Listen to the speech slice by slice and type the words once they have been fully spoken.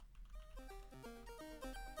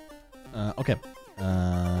Okay.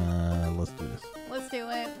 Let's do this. Let's do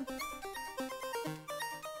it.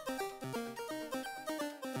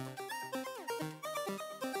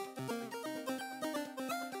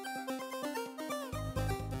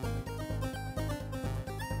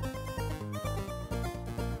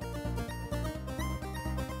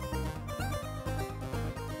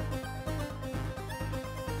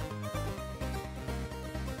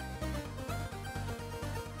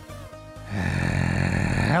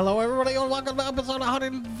 Hello, everybody, and welcome to episode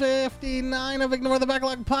 159 of Ignore the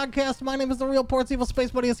Backlog podcast. My name is the Real Ports Evil Space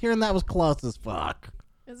Buddy is here, and that was close as fuck.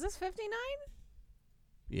 Is this 59?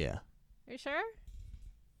 Yeah, Are you sure?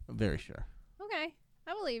 I'm very sure. Okay.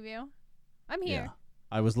 I believe you. I'm here. Yeah,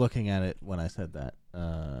 I was looking at it when I said that,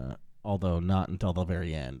 although not until the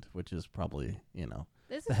very end, which is probably,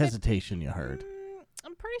 This the is hesitation you heard.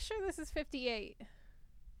 I'm pretty sure this is 58.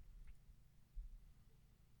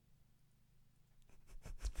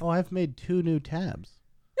 Oh, I've made two new tabs.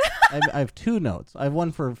 I have two notes. I have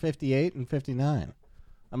one for 58 and 59.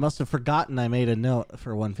 I must have forgotten I made a note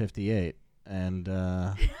for 158. And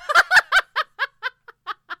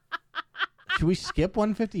should we skip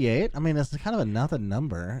 158? I mean, it's kind of another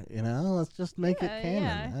number, Let's just make it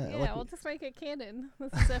canon. We'll just make it canon.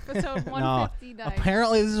 This is episode 159. No,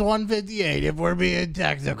 apparently this is 158 if we're being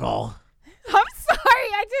technical. I'm sorry.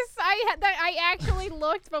 I actually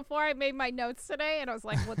looked before I made my notes today, and I was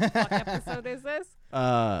like, what the fuck episode is this?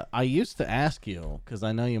 I used to ask you, because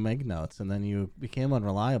I know you make notes, and then you became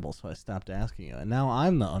unreliable, so I stopped asking you. And now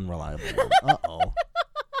I'm the unreliable one. Uh-oh.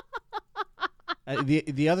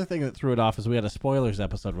 The other thing that threw it off is we had a spoilers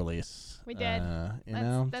episode release. We did.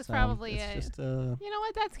 That's so probably it's it. Just, You know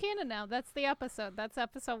what? That's canon now. That's the episode. That's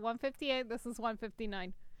episode 158. This is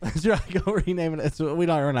 159. Should I go rename it?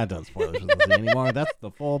 We're not doing spoilers with this anymore. That's the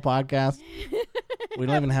full podcast. We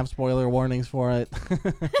don't even have spoiler warnings for it.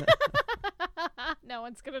 No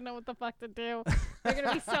one's going to know what the fuck to do. They're going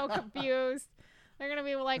to be so confused. They're going to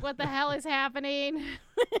be like, what the hell is happening?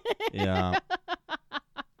 Yeah.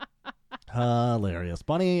 Hilarious.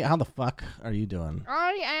 Bunny, how the fuck are you doing?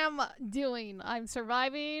 I'm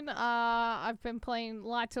surviving. I've been playing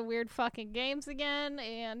lots of weird fucking games again.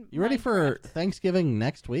 And you ready for Thanksgiving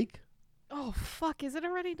next week? Oh, fuck. Is it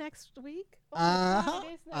already next week? Oh, God,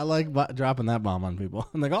 I like dropping that bomb on people.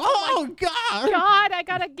 And they go, oh, God. God, I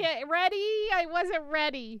got to get ready. I wasn't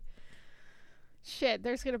ready. Shit,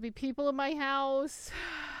 there's going to be people in my house.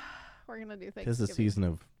 We're going to do Thanksgiving. It's a season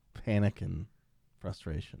of panic and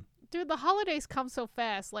frustration. Dude, the holidays come so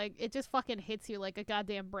fast. Like, it just fucking hits you like a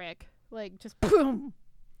goddamn brick. Like, just boom.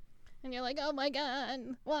 And you're like, oh, my God.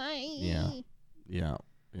 Why? Yeah. Yep.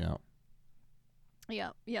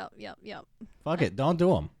 Fuck it. Don't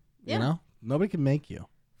do them. Yeah. Nobody can make you.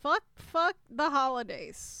 Fuck the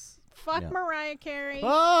holidays. Fuck Mariah Carey.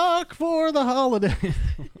 Fuck for the holidays.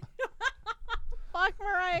 Fuck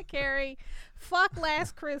Mariah Carey. Fuck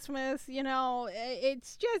Last Christmas.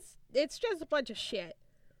 It's just a bunch of shit.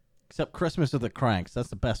 Except Christmas with the Cranks. That's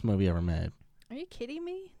the best movie ever made. Are you kidding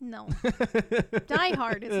me? No. Die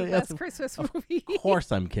Hard is the best Christmas movie. Of course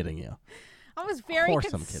I'm kidding you. I was very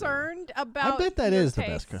concerned about I bet that is the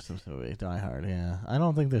taste. best Christmas movie, Die Hard, yeah. I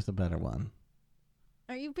don't think there's a better one.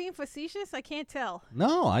 Are you being facetious? I can't tell.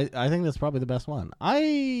 No, I think that's probably the best one.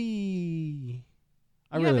 I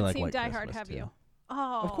really like White Die Christmas, Hard, have too. you?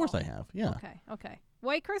 Oh. Of course I have, yeah. Okay.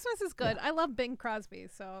 White Christmas is good. Yeah. I love Bing Crosby,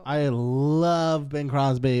 so. I love Bing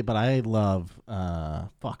Crosby, but I love, I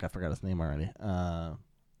forgot his name already.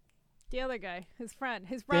 The other guy, his friend,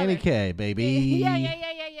 his brother. Danny Kaye, baby.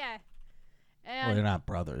 Yeah. Well, they're not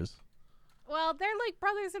brothers. Well, they're like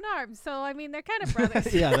brothers in arms, so I mean, they're kind of brothers.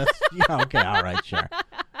 Okay, all right, sure.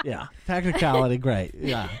 Yeah, technicality, great.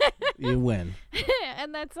 Yeah, you win.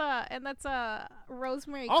 and that's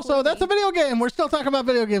Rosemary. Also, Clooney. that's a video game. We're still talking about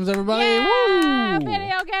video games, everybody. Yeah, Woo!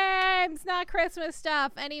 video games, not Christmas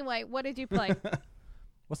stuff. Anyway, what did you play?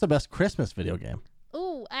 What's the best Christmas video game?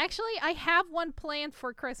 Ooh, actually, I have one planned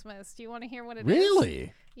for Christmas. Do you want to hear what it is?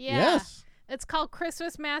 Really? Yeah. Yes. It's called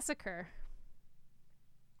Christmas Massacre.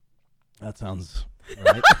 That sounds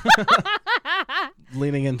right.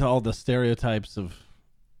 Leaning into all the stereotypes of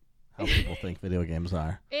how people think video games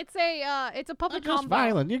are. It's a puppet Not just combo.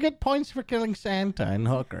 violent. You get points for killing Santa and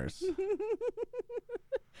hookers.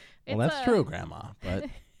 Well, that's true, Grandma. But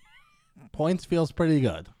points feels pretty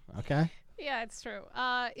good. Okay. Yeah, it's true.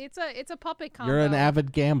 It's a puppet combo. You're an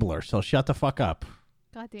avid gambler, so shut the fuck up.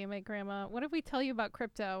 God damn it, Grandma. What did we tell you about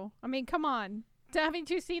crypto? I mean, come on. Haven't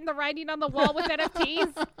you seen the writing on the wall with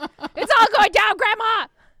NFTs? It's all going down, Grandma!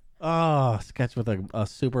 Oh, sketch with a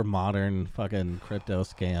super modern fucking crypto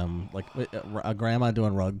scam, like a grandma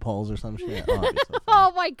doing rug pulls or some shit. Oh, it'd be so funny.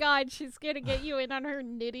 Oh my god, she's gonna get you in on her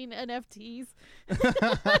knitting NFTs. They're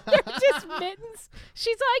just mittens.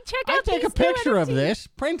 She's like, check I out take a these new picture of NFTs. this,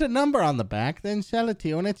 print a number on the back, then sell it to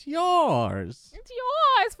you, and it's yours. It's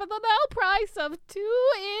yours for the low price of 2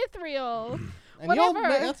 Ethereal. And Whatever.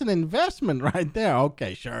 that's an investment right there.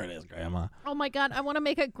 Okay, sure it is, Grandma. Oh my god, I want to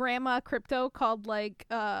make a grandma crypto called like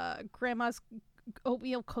grandma's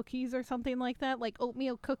oatmeal cookies or something like that. Like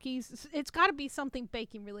oatmeal cookies. It's got to be something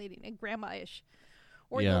baking related and grandma-ish.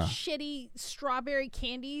 Or Yeah. those shitty strawberry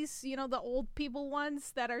candies, you know, the old people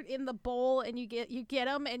ones that are in the bowl, and you get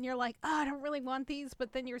them and you're like, oh, I don't really want these,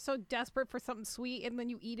 but then you're so desperate for something sweet, and then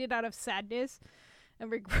you eat it out of sadness and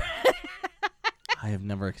regret. I have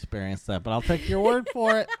never experienced that, but I'll take your word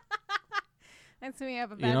for it. That's me. I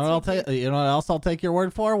have a bad You know what I'll sweet take? tooth. You know what else I'll take your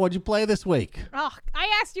word for? What'd you play this week? Oh,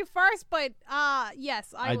 I asked you first, but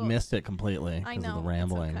yes, I I'd will. missed it completely I because of know, the it's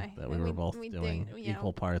rambling okay. that we And were we- both we doing did, yeah.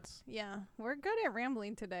 equal parts. Yeah, we're good at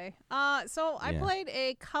rambling today. So I Yeah. played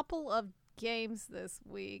a couple of games this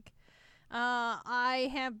week.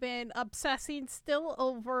 I have been obsessing still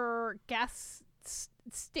over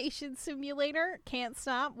station simulator. Can't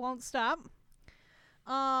stop, won't stop.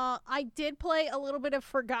 I did play a little bit of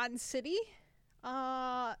Forgotten City.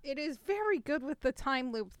 It is very good with the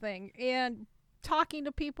time loop thing, and talking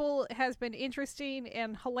to people has been interesting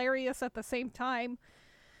and hilarious at the same time.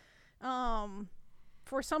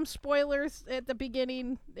 For some spoilers at the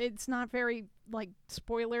beginning, it's not very like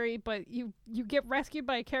spoilery, but you get rescued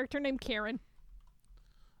by a character named Karen.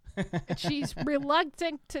 She's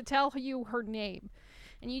reluctant to tell you her name,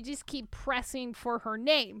 and you just keep pressing for her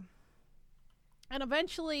name. And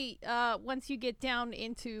eventually, once you get down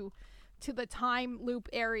into the time loop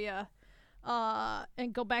area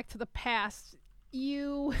and go back to the past,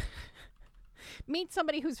 you meet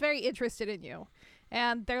somebody who's very interested in you.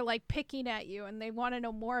 And they're like picking at you, and they want to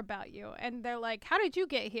know more about you. And they're like, how did you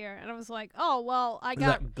get here? And I was like, oh, well, I Is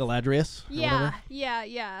got... that Galadrius? or Yeah, whatever?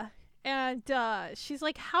 yeah. And she's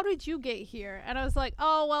like, how did you get here? And I was like,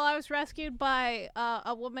 oh, well, I was rescued by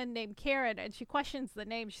a woman named Karen. And she questions the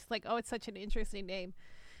name. She's like, oh, it's such an interesting name.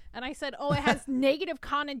 And I said, oh, it has negative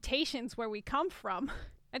connotations where we come from.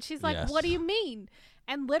 And she's like, what do Yes. you mean?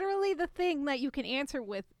 And literally the thing that you can answer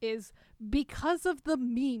with is because of the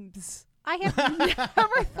memes. I have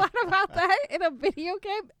never thought about that in a video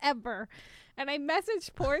game ever. And I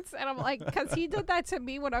messaged Ports, and I'm like, because he did that to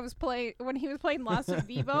me when he was playing Lost in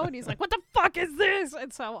Vivo, and he's like, what the fuck is this?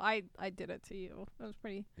 And so I did it to you. It was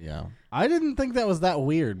pretty... Yeah. I didn't think that was that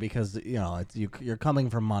weird because, you know, it's you're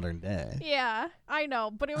coming from modern day. Yeah, I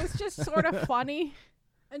know, but it was just sort of funny.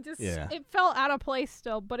 And just, Yeah. it felt out of place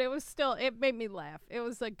still, but it made me laugh. It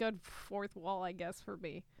was a good fourth wall, I guess, for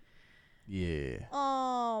me. Yeah.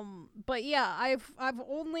 But yeah, I've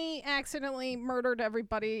only accidentally murdered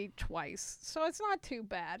everybody twice, so it's not too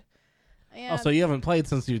bad. And Oh, so you haven't played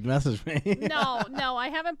since you messaged me? no, I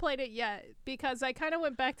haven't played it yet because I kind of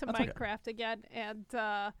went back to That's okay. Minecraft again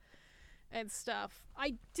and stuff.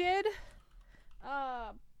 I did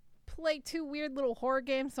play 2 weird little horror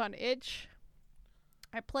games on itch.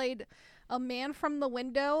 I played A Man from the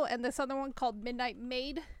Window and this other one called Midnight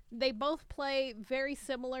Maid. They both play very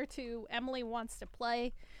similar to Emily Wants to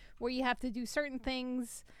Play, where you have to do certain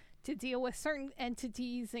things to deal with certain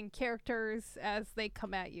entities and characters as they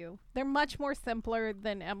come at you. They're much more simpler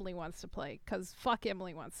than Emily Wants to Play, because fuck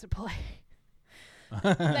Emily Wants to Play.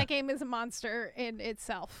 That game is a monster in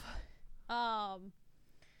itself.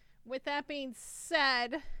 With that being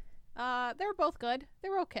said, they're both good.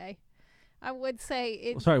 They're okay. I would say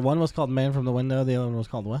it's Sorry, one was called Man from the Window. The other one was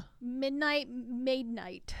called what? Midnight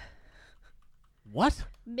Maid-night. What?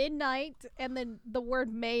 Midnight, and then the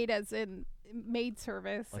word maid as in maid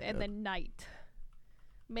service, Like and a- then night.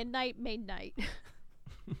 Midnight Maid-night.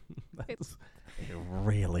 That's a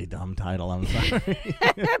really dumb title. I'm sorry.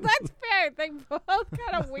 That's fair. They both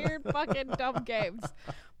kind of weird fucking dumb games.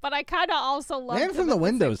 But I kind of also love Man from the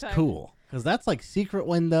Window is cool because that's like Secret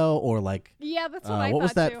Window or like Yeah, that's what I what thought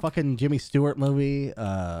was that too. fucking Jimmy Stewart movie?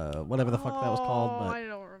 Whatever the fuck that was called. Oh, But I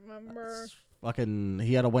don't remember. fucking,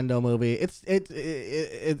 he had a window movie.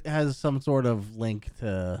 It has some sort of link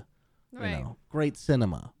to Right. you know, great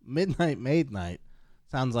cinema. Midnight Maid-night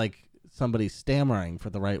sounds like somebody stammering for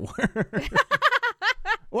the right word.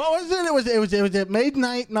 What was it? It was at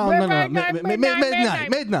midnight. No. Midnight.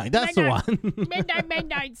 That's the one.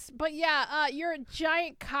 Midnights. But yeah, you're a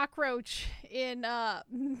giant cockroach in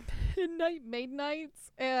Midnight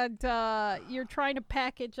Maid-nights, and you're trying to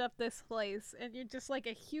package up this place, and you're just like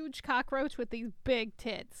a huge cockroach with these big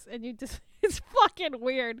tits, and you just It's fucking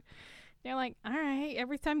weird. You're like, all right.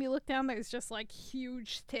 Every time you look down, there's just like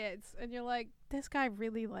huge tits, and you're like, this guy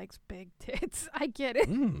really likes big tits. I get it.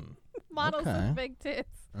 Models with big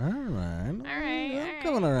tits. All right. I'm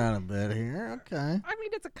coming around a bit here. Okay. I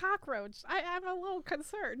mean, it's a cockroach. I'm a little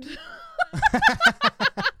concerned.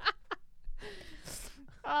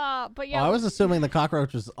 But yeah. I was assuming the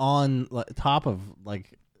cockroach was on top of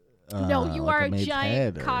like. No, you like are a a maid's giant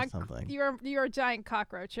head or cock. something. You're a giant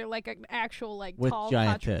cockroach. You're like an actual like with tall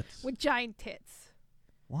giant cockroach tits. with giant tits.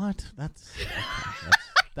 What? That's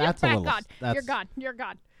that's a You're little. gone. That's, You're gone. You're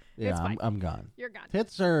gone. Yeah, It's fine. I'm gone. You're gone.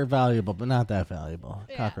 Tits are valuable, but not that valuable.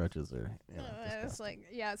 Yeah. Cockroaches are. It's disgusting. like,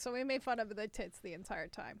 yeah, so we made fun of the tits the entire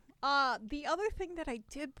time. The other thing that I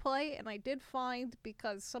did play and I did find,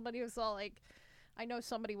 because somebody was all like, I know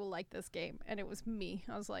somebody will like this game, and it was me.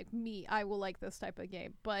 I was like, I will like this type of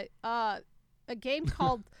game. But a game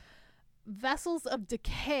called Vessels of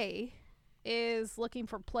Decay is looking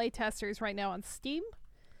for playtesters right now on Steam.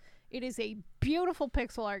 It is a beautiful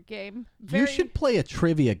pixel art game. You should play a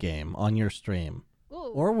trivia game on your stream.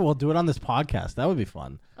 Ooh. Or we'll do it on this podcast. That would be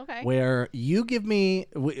fun. Okay. Where you give me,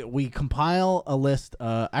 we compile a list.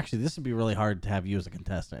 Actually, this would be really hard to have you as a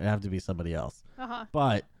contestant. It'd have to be somebody else. Uh-huh.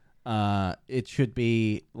 But it should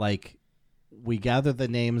be like we gather the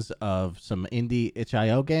names of some indie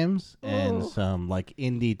itch.io games and some like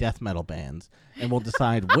indie death metal bands, and we'll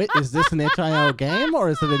decide is this an itch.io game or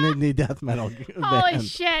is it an indie death metal band? Holy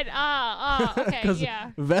shit! Okay,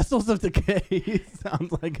 yeah. Vessels of Decay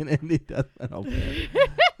sounds like an indie death metal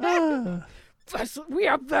band. We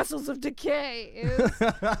are Vessels of Decay. Is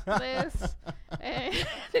this an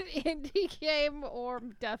indie game or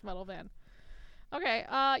death metal band? Okay,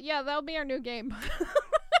 yeah, that'll be our new game.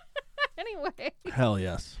 Anyway. Hell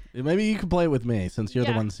yes. Maybe you can play it with me since you're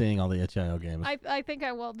the one seeing all the itch.io games. I think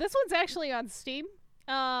I will. This one's actually on Steam,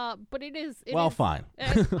 but it is... fine.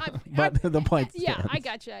 But the point stands. Yeah, I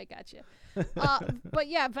gotcha. But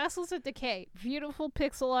yeah, Vessels of Decay. Beautiful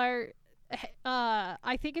pixel art.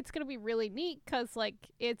 I think it's going to be really neat because, like,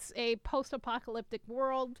 it's a post-apocalyptic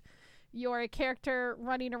world. You're a character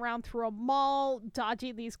running around through a mall,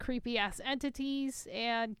 dodging these creepy-ass entities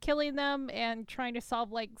and killing them and trying to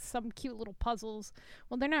solve, like, some cute little puzzles.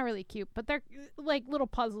 Well, they're not really cute, but they're, like, little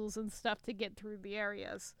puzzles and stuff to get through the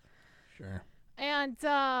areas. Sure. And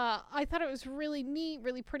I thought it was really neat,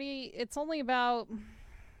 really pretty. It's only about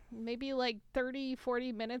maybe, like, 30,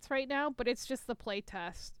 40 minutes right now, but it's just the play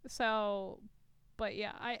test. So, but,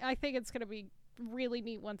 yeah, I think it's going to be really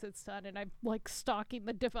neat once it's done, and I'm like stalking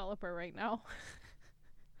the developer right now.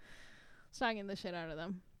 Stalking the shit out of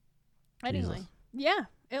them. Anyway, Jesus. Yeah,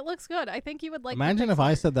 it looks good. I think you would like. Imagine if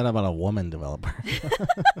I said that about a woman developer.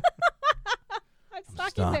 I'm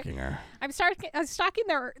stalking her. I'm stalking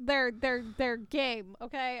their game.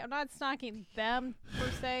 Okay, I'm not stalking them per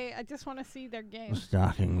se. I just want to see their game.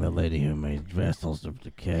 Stalking the lady who made Vessels of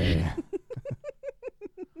Decay.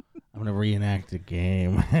 I'm gonna reenact a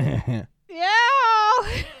game. Yeah!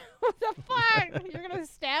 What the fuck? You're gonna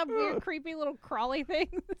stab weird, creepy little crawly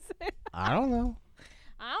things? I don't know.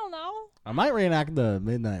 I might reenact the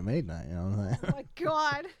Midnight Maid Night. You know what I'm saying? Oh my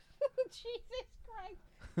god. Jesus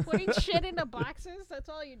Christ. Putting shit into boxes, that's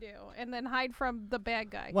all you do. And then hide from the bad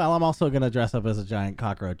guy. Well, I'm also gonna dress up as a giant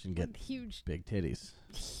cockroach and get huge titties.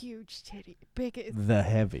 Huge titty. Big. The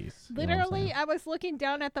heavies. Literally, I was looking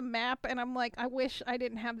down at the map and I'm like, I wish I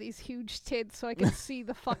didn't have these huge tits so I could see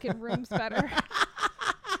the fucking rooms better.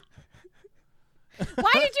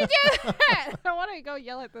 Why did you do that? I want to go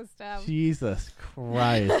yell at this stuff. Jesus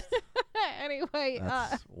Christ. Anyway,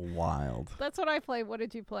 that's wild. That's what I played. What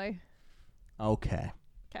did you play? Okay.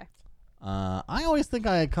 Okay. I always think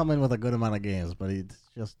I come in with a good amount of games, but it's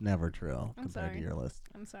just never true compared to your list.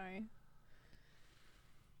 I'm sorry.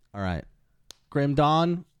 All right. Grim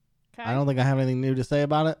Dawn. Okay. I don't think I have anything new to say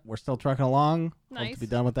about it. We're still trucking along. Nice. Hope to be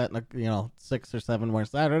done with that in 6 or 7 more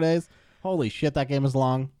Saturdays. Holy shit, that game is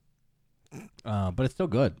long. But it's still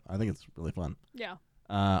good. I think it's really fun. Yeah.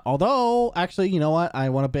 Although, actually, you know what? I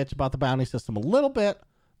want to bitch about the bounty system a little bit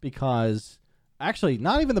because, actually,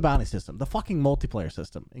 not even the bounty system, the fucking multiplayer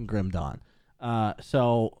system in Grim Dawn.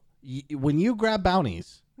 So when you grab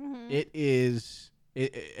bounties, it is...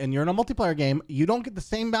 and you're in a multiplayer game, you don't get the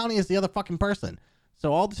same bounty as the other fucking person.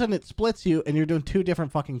 So all of a sudden it splits you and you're doing 2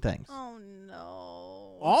 different fucking things. Oh,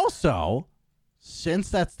 no. Also, since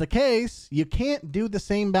that's the case, you can't do the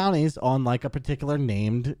same bounties on like a particular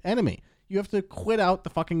named enemy. You have to quit out the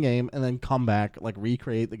fucking game and then come back, like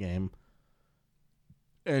recreate the game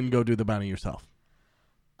and go do the bounty yourself.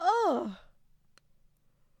 Oh.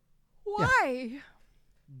 Why? Yeah.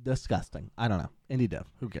 Disgusting. I don't know. Indie dev.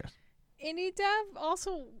 Who cares? Indie Dev.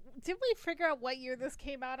 Also, did we figure out what year this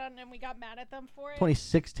came out on, and we got mad at them for it?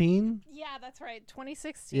 2016. Yeah, that's right.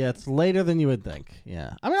 2016. Yeah, it's later than you would think.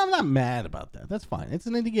 Yeah, I mean, I'm not mad about that. That's fine. It's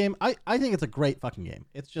an indie game. I think it's a great fucking game.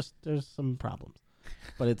 It's just there's some problems,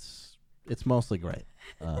 but it's mostly great.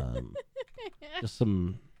 Just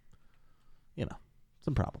some,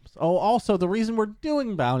 some problems. Oh, also the reason we're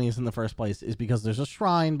doing bounties in the first place is because there's a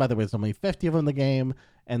shrine. By the way, there's only 50 of them in the game,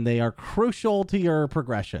 and they are crucial to your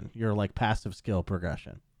progression, your like passive skill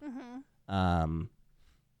progression. Mm-hmm.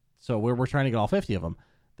 So we're trying to get all 50 of them.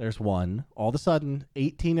 There's one. All of a sudden,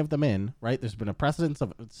 18 of them in. Right? There's been a precedence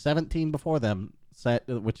of 17 before them set,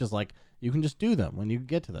 which is like you can just do them when you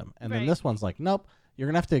get to them, and then this one's like, nope, you're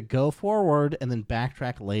gonna have to go forward and then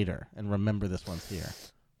backtrack later and remember this one's here.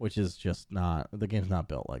 Which is just not, the game's not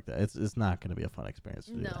built like that. It's not going to be a fun experience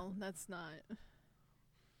to do that. No, that's not.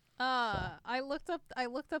 I looked up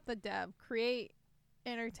the dev, Create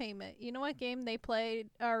Entertainment. You know what game they played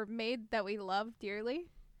or made that we love dearly?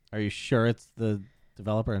 Are you sure it's the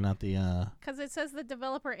developer and not the Because it says the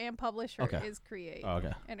developer and publisher is Create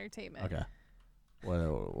Entertainment. Okay. What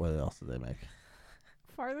else did they make?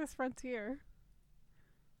 Farthest Frontier.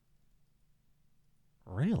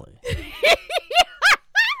 Really?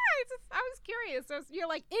 I was curious. So you're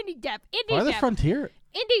like indie dev, Farthest Frontier.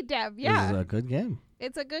 Indie dev, yeah. This is a good game.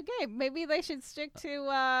 It's a good game. Maybe they should stick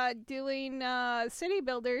to doing city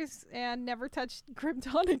builders and never touch Grim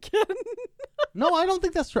Dawn again. No, I don't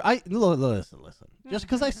think that's true. Listen. Just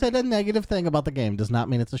because I said a negative thing about the game does not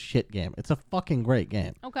mean it's a shit game. It's a fucking great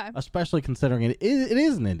game. Okay. Especially considering it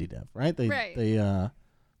is an indie dev, right? They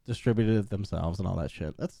distributed it themselves and all that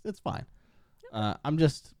shit. It's fine. I'm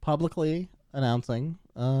just publicly announcing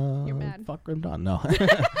you're mad. Fuck Grim Dawn. No.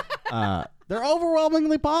 They're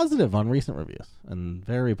overwhelmingly positive on recent reviews and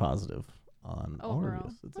very positive on all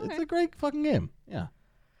reviews. It's a great fucking game. Yeah.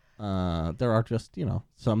 There are just,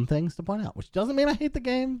 some things to point out, which doesn't mean I hate the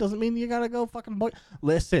game. Doesn't mean you gotta go fucking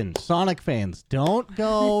Listen, Sonic fans, don't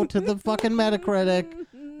go to the fucking Metacritic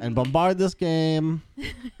and bombard this game.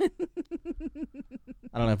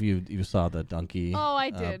 I don't know if you saw the donkey I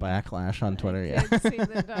did. backlash on Twitter. I did see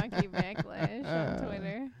the donkey backlash on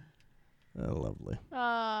Twitter. Oh, lovely.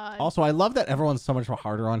 Also, I love that everyone's so much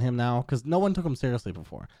harder on him now because no one took him seriously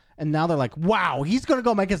before. And now they're like, wow, he's going to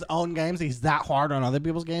go make his own games. He's that hard on other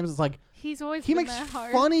people's games. It's like, he makes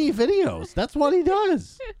funny videos. That's what he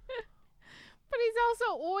does. But he's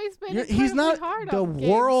also always been he's not hard the on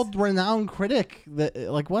world-renowned critic.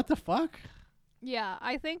 Like, what the fuck? Yeah,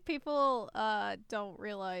 I think people don't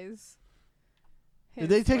realize. Did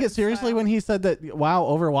they take it seriously when he said that, wow,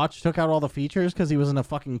 Overwatch took out all the features because he was in a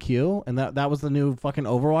fucking queue and that was the new fucking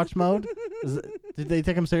Overwatch mode? Did they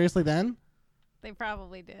take him seriously then? They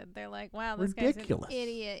probably did. They're like, wow, this guy's an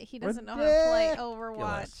idiot. He doesn't know how to play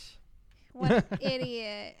Overwatch. What an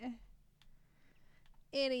idiot.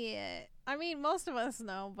 Idiot. I mean, most of us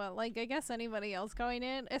know, but like, I guess anybody else going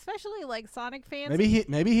in, especially like Sonic fans.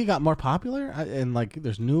 Maybe he got more popular and like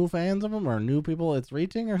there's new fans of him or new people it's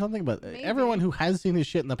reaching or something. But everyone who has seen his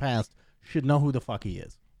shit in the past should know who the fuck he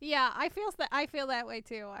is. Yeah, I feel that way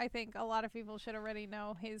too. I think a lot of people should already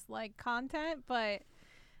know his like content, but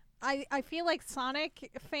I feel like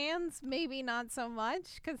Sonic fans maybe not so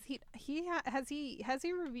much because has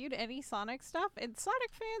he reviewed any Sonic stuff, and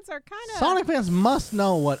Sonic fans are kind of Sonic fans must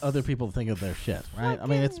know what other people think of their shit, right? I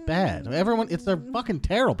mean, it's bad. They're fucking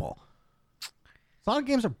terrible. Sonic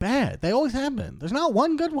games are bad. They always have been. There's not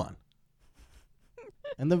one good one,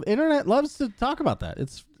 and the internet loves to talk about that.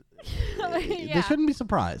 They shouldn't be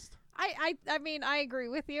surprised. I mean, I agree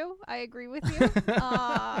with you.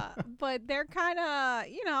 But they're kind of,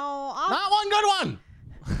 not one good one.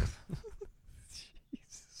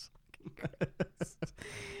 Jesus.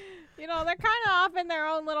 They're kind of off in their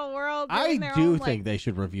own little world. I do think they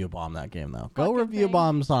should review bomb that game, though. Go review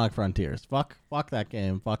bomb Sonic Frontiers. Fuck that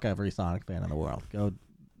game. Fuck every Sonic fan in the world. Go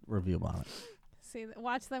review bomb it. See,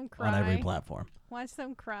 watch them cry on every platform. Watch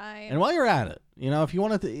them cry. And while you're at it, if you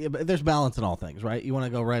want to, there's balance in all things, right? You want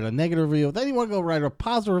to go write a negative review, then you want to go write a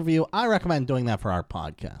positive review. I recommend doing that for our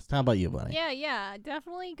podcast. How about you, buddy? Yeah.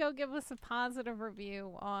 Definitely go give us a positive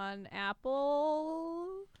review on Apple.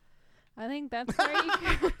 I think that's where you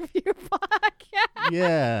can review podcasts.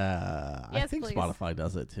 Yeah. Yes, I think please. Spotify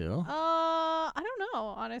does it too. I don't know,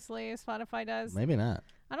 honestly, if Spotify does. Maybe not.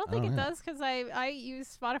 I don't think it does because I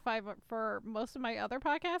use Spotify for most of my other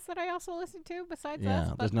podcasts that I also listen to besides us.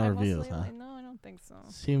 Yeah, there's no reviews, huh? No, I don't think so.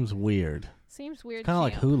 Seems weird. Seems weird. It's kind of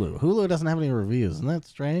like Hulu. Hulu doesn't have any reviews. Isn't that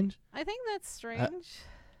strange? I think that's strange.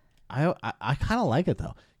 I kind of like it,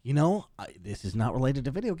 though. This is not related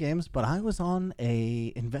to video games, but I was on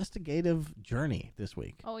a investigative journey this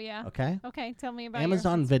week. Oh yeah. Okay. Okay, tell me about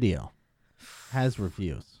Amazon Video has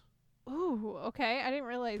reviews. Ooh, okay. I didn't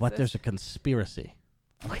realize But this. there's a conspiracy,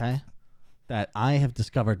 okay, that I have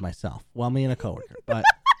discovered myself. Well, me and a coworker. But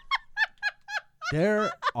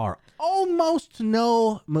there are almost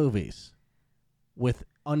no movies with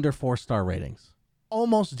under 4-star ratings.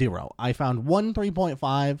 Almost zero. I found one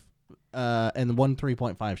 3.5 and one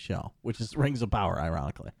 3.5 show, which is Rings of Power,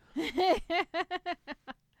 ironically.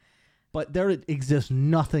 But there exists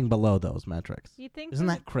nothing below those metrics. You think Isn't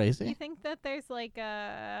that crazy? You think that there's like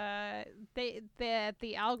that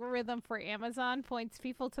the algorithm for Amazon points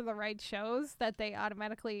people to the right shows that they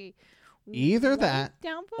automatically Either that,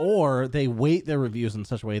 downvote? or they weight their reviews in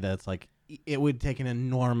such a way that it's like it would take an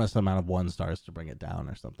enormous amount of 1 stars to bring it down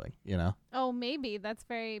or something, Oh, maybe that's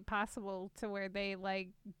very possible to where they like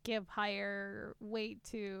give higher weight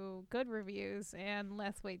to good reviews and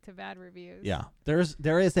less weight to bad reviews. Yeah. There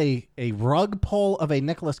is a rug pull of a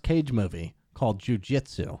Nicolas Cage movie called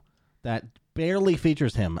Jiu-Jitsu that barely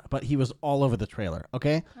features him, but he was all over the trailer,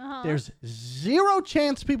 okay? Uh-huh. There's zero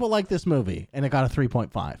chance people like this movie, and it got a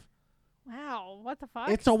 3.5. Wow, what the fuck?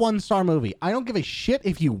 It's a 1-star movie. I don't give a shit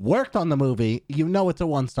if you worked on the movie. You know it's a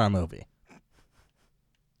 1-star movie.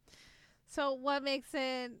 So what makes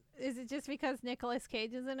it? Is it just because Nicolas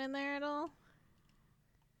Cage isn't in there at all,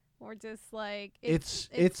 or just like It's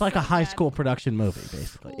so like a high bad? school production movie,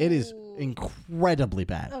 basically. It is Ooh. incredibly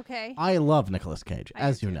bad. Okay. I love Nicolas Cage, I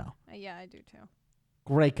as do you too. know. Yeah, I do too.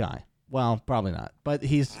 Great guy. Well, probably not, but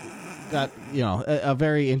he's got a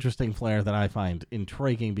very interesting flair that I find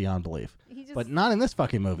intriguing beyond belief. He just. But not in this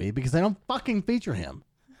fucking movie because they don't fucking feature him.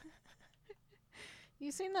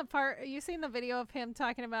 You seen the part? You seen the video of him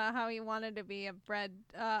talking about how he wanted to be a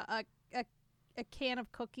can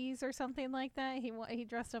of cookies or something like that. He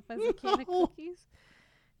dressed up as a can of No. cookies.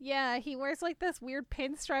 Yeah, he wears like this weird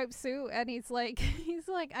pinstripe suit, and he's like,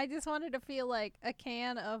 I just wanted to feel like a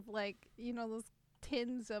can of like those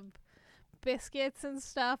tins of biscuits and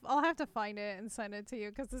stuff. I'll have to find it and send it to you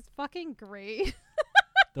because it's fucking great.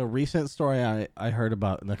 The recent story I heard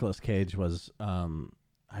about Nicolas Cage was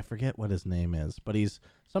I forget what his name is, but he's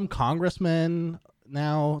some congressman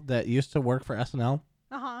now that used to work for SNL.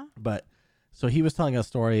 Uh-huh. But so he was telling a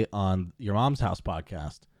story on Your Mom's House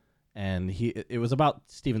podcast, and it was about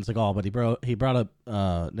Steven Seagal, but he brought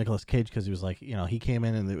up Nicolas Cage because he was like, he came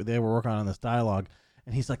in and they were working on this dialogue,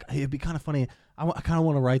 and he's like, hey, it'd be kind of funny. I kind of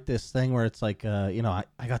want to write this thing where it's like, I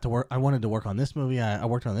got to work. I wanted to work on this movie. I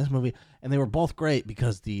worked on this movie, and they were both great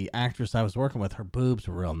because the actress I was working with, her boobs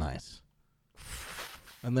were real nice.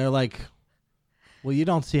 And they're like, well, you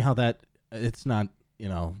don't see how it's not,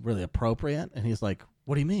 really appropriate. And he's like,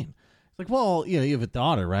 what do you mean? It's like, well, you have a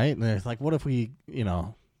daughter, right? And it's like, what if we,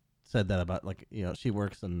 said that about like, she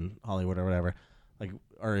works in Hollywood or whatever, like,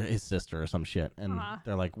 or his sister or some shit. And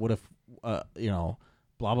they're like, what if, blah,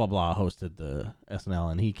 blah, blah hosted the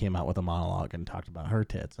SNL and he came out with a monologue and talked about her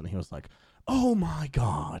tits. And he was like, oh my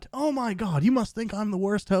God, you must think I'm the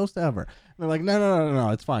worst host ever. And they're like, no,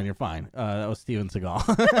 it's fine, you're fine. That was Steven Seagal.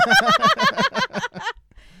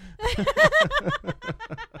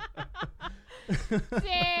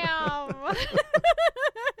 Damn.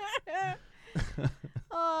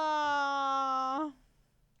 Oh.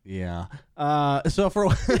 Yeah. So for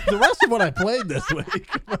the rest of what I played this week,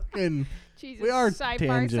 fucking, Jesus. we are Sidebar.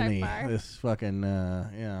 tangenty. This fucking,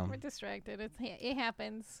 yeah. We're distracted. It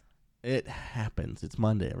happens. It happens. It's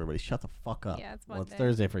Monday, everybody. Shut the fuck up. Yeah, it's Well, it's Monday.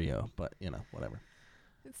 Thursday for you, but, whatever.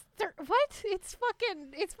 What? It's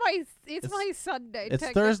my Sunday. It's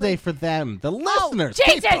technically. Thursday for them, the listeners.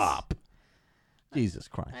 Jesus! K-pop. Jesus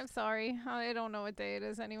Christ. I'm sorry. I don't know what day it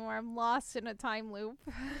is anymore. I'm lost in a time loop.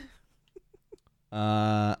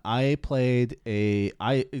 I played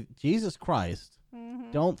Jesus Christ.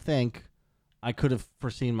 Mhm. Don't think I could have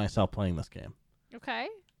foreseen myself playing this game. Okay.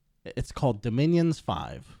 It's called Dominions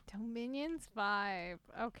 5. Dominions 5.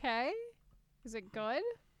 Okay. Is it good?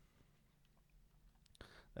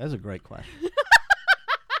 That is a great question.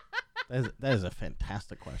 that is a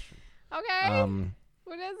fantastic question. Okay.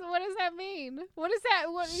 What does that mean? What is that?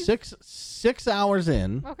 What is, 6 hours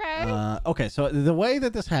in. okay. Okay, so the way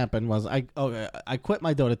that this happened was I quit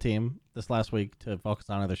my Dota team this last week to focus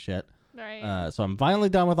on other shit. Right. So I'm finally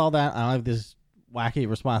done with all that. I don't have these wacky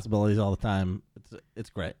responsibilities all the time. It's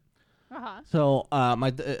great. Uh-huh. So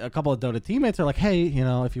a couple of Dota teammates are like, hey,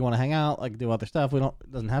 if you want to hang out, like do other stuff, it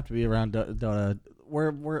doesn't have to be around Dota.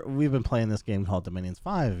 We've been playing this game called Dominions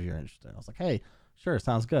 5 if you're interested. I was like, hey, sure,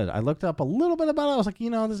 sounds good. I looked up a little bit about it. I was like, this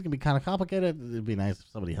is gonna be kind of complicated. It'd be nice if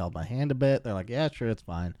somebody held my hand a bit. They're like, yeah, sure, it's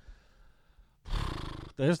fine.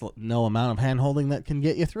 there's no amount of hand holding that can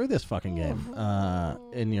get you through this fucking game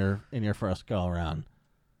in your first go around.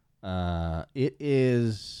 It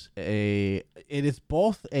is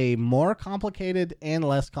both a more complicated and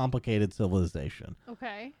less complicated Civilization.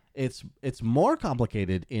 Okay. It's more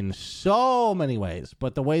complicated in so many ways,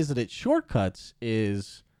 but the ways that it shortcuts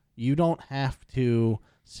is you don't have to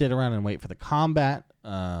sit around and wait for the combat.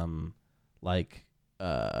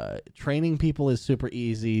 Training people is super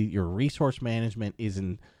easy. Your resource management is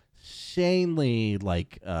insanely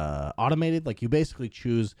automated. Like you basically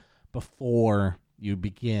choose before you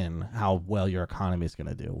begin how well your economy is going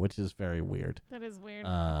to do, which is very weird. That is weird.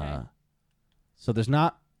 Okay. So there's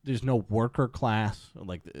no worker class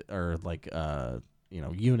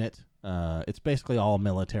unit. It's basically all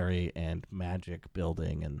military and magic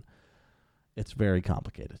building, and it's very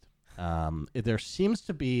complicated. There seems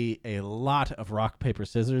to be a lot of rock, paper,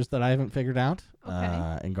 scissors that I haven't figured out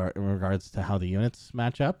in regards to how the units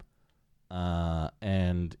match up.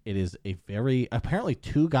 And it is apparently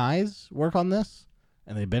 2 guys work on this,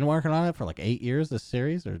 and they've been working on it for like 8 years, this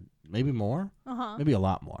series, or maybe more, maybe a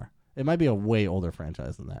lot more. It might be a way older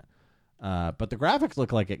franchise than that. But the graphics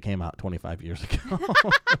look like it came out 25 years ago.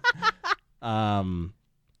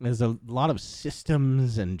 There's a lot of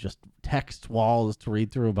systems and just text walls to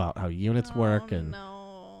read through about how units work, and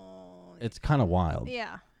it's kind of wild.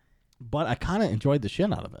 Yeah. But I kind of enjoyed the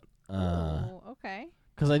shit out of it. Okay.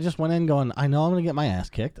 Because I just went in going, I know I'm going to get my ass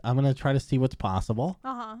kicked. I'm going to try to see what's possible.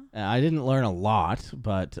 I didn't learn a lot,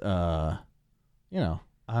 but, I'll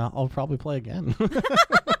probably play again.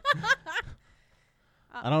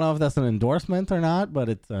 I don't know if that's an endorsement or not, but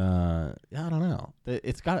it's, I don't know.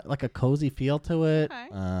 It's got like a cozy feel to it.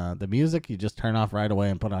 Okay. The music, you just turn off right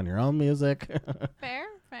away and put on your own music. Fair.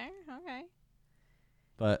 Okay.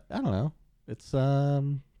 But I don't know. It's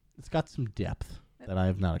got some depth that I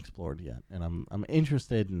have not explored yet, and I'm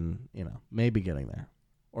interested in maybe getting there,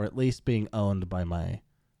 or at least being owned by my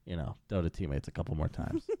Dota teammates a couple more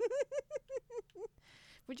times.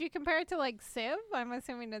 Would you compare it to like Civ? I'm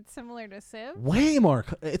assuming it's similar to Civ. Way more.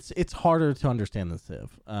 It's harder to understand than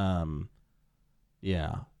Civ.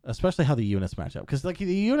 Yeah, especially how the units match up, because like the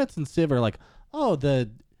units in Civ are like, oh,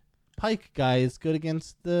 the pike guy is good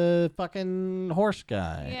against the fucking horse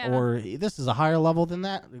guy, or this is a higher level than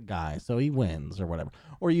that guy, so he wins, or whatever.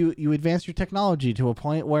 Or you advance your technology to a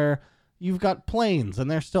point where you've got planes and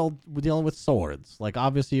they're still dealing with swords. Like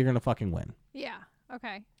obviously you're gonna fucking win. Yeah.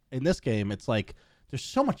 Okay. In this game, it's like there's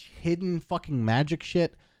so much hidden fucking magic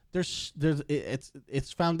shit.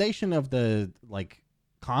 It's foundation of the like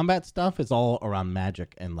combat stuff is all around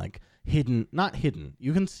magic and like not hidden.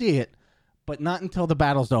 You can see it, but not until the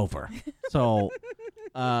battle's over. So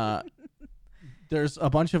there's a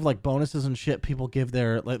bunch of like bonuses and shit people give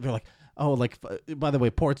they're like, oh, like by the way,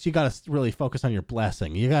 Ports, you got to really focus on your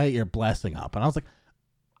blessing. You got to get your blessing up. And I was like,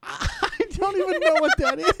 I don't even know what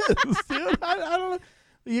that is, dude. I don't know.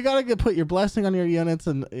 You got to put your blessing on your units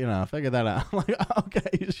and, figure that out. I'm like,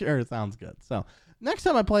 okay, sure, it sounds good. So next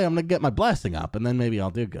time I play, I'm going to get my blessing up, and then maybe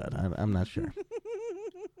I'll do good. I'm not sure.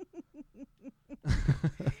 All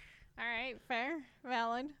right, fair,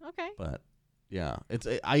 valid. Okay. But, yeah,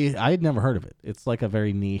 I had never heard of it. It's like a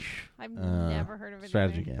very niche I've never heard of it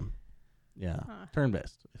strategy either. game. Yeah,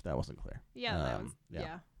 turn-based, if that wasn't clear. Yeah,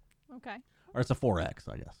 yeah. Okay. Or it's a 4X,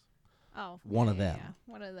 I guess. Oh, one of them. Yeah.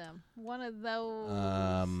 One of them. One of those.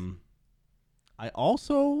 I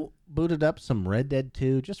also booted up some Red Dead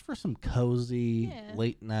 2 just for some cozy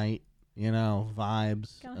late night,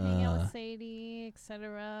 vibes. Gonna hang out with Sadie,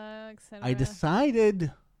 etc. I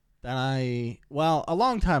decided that a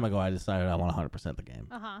long time ago, I decided I want to 100% the game.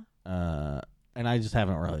 And I just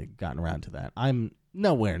haven't really gotten around to that. I'm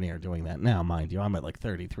nowhere near doing that now, mind you. I'm at like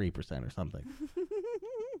 33% or something.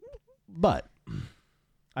 But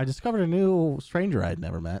I discovered a new stranger I'd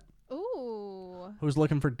never met. Ooh. Who's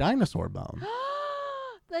looking for dinosaur bone.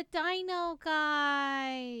 The dino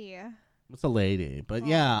guy. It's a lady, but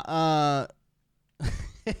yeah. I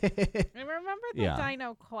remember the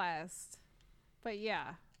Dino Quest. But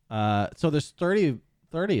yeah. So there's 30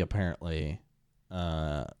 apparently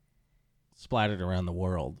splattered around the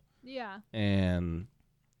world. Yeah. And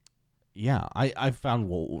yeah, I've found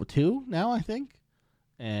 2 now, I think.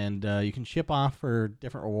 And you can ship off for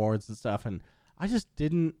different rewards and stuff. And I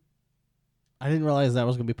didn't realize that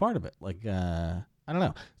was going to be part of it. Like, I don't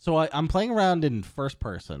know. So I'm playing around in first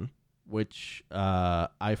person, which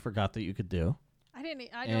I forgot that you could do. I don't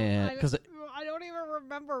even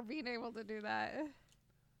remember being able to do that.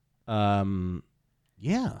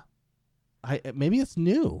 Yeah. Maybe it's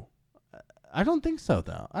new. I don't think so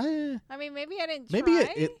though. I mean, maybe I didn't Maybe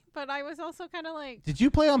try, but I was also kind of like. Did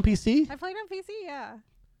you play on PC? I played on PC, yeah.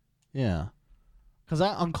 Yeah. Because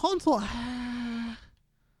on console, I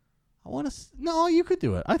want to. No, you could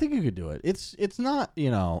do it. I think you could do it. It's not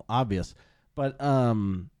obvious, but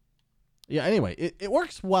yeah. Anyway, it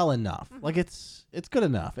works well enough. Mm-hmm. Like it's good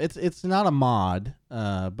enough. It's not a mod,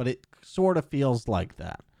 but it sort of feels like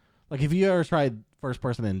that. Like if you ever tried first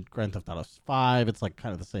person in Grand Theft Auto 5, it's like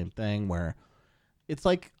kind of the same thing where it's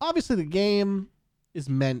like obviously the game is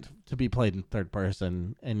meant to be played in third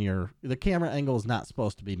person, and the camera angle is not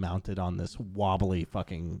supposed to be mounted on this wobbly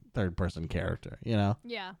fucking third person character, Yeah.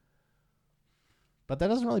 But that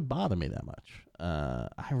doesn't really bother me that much.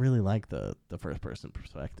 I really like the first person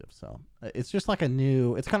perspective, so it's just like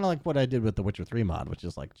it's kind of like what I did with the Witcher 3 mod, which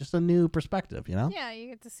is like just a new perspective, Yeah, you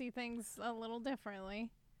get to see things a little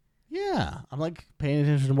differently. Yeah, I'm like paying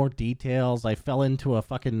attention to more details. I fell into a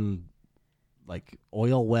fucking like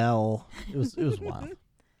oil well. It was wild.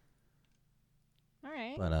 All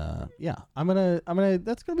right. But yeah, I'm gonna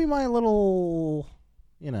that's gonna be my little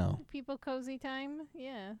People cozy time.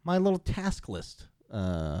 Yeah. my little task list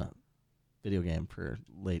video game for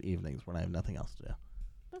late evenings when I have nothing else to do.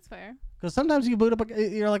 That's fair. Because sometimes you boot up,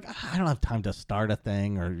 you're like, I don't have time to start a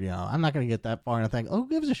thing, or I'm not gonna get that far in a thing. Oh, who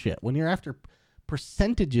gives a shit? When you're after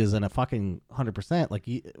percentages in a fucking 100%, like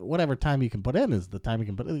whatever time you can put in is the time you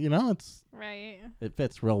can put in, it's Right. it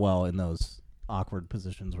fits real well in those awkward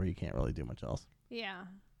positions where you can't really do much else. Yeah.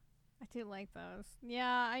 I do like those. Yeah,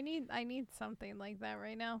 I need something like that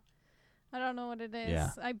right now. I don't know what it is. Yeah.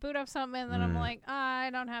 I boot up something and then I'm like, I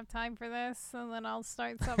don't have time for this, and then I'll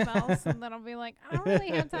start something else and then I'll be like, I don't really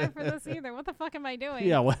have time for this either. What the fuck am I doing?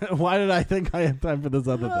 Yeah, why did I think I had time for this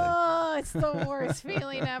other thing? Oh, it's the worst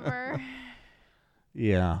feeling ever.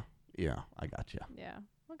 Yeah, I got you. Yeah.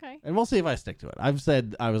 Okay. And we'll see if I stick to it. I've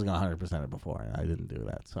said I was going to 100% it before, and I didn't do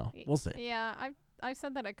that, so we'll see. Yeah, I've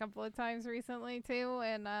said that a couple of times recently too,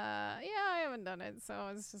 and I haven't done it,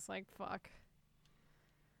 so it's just like fuck.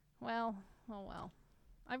 Well, oh well.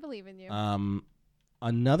 I believe in you.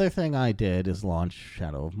 Another thing I did is launch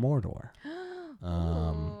Shadow of Mordor.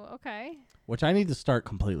 Ooh, okay. Which I need to start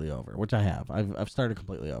completely over, which I have. I've started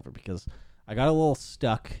completely over because I got a little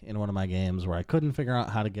stuck in one of my games where I couldn't figure out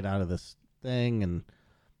how to get out of this thing, and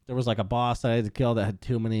there was like a boss that I had to kill that had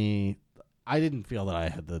too many. I didn't feel that I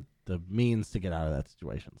had the means to get out of that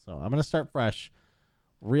situation. So I'm going to start fresh,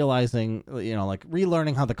 realizing, like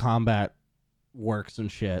relearning how the combat works and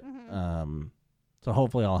shit. Mm-hmm. So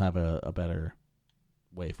hopefully I'll have a better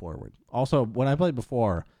way forward. Also, when I played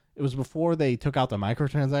before, it was before they took out the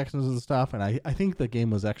microtransactions and stuff, and I think the game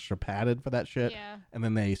was extra padded for that shit. Yeah. And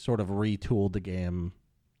then they sort of retooled the game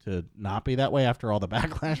to not be that way after all the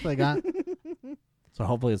backlash they got. So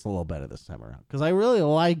hopefully it's a little better this time around. Because I really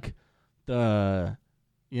like the,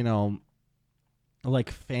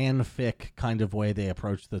 like fanfic kind of way they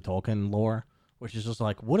approach the Tolkien lore, which is just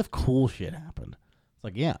like, what if cool shit happened? It's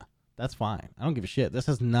like, yeah, that's fine. I don't give a shit. This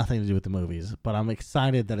has nothing to do with the movies, but I'm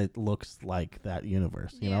excited that it looks like that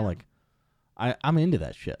universe. You know, like I'm into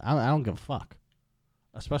that shit. I don't give a fuck.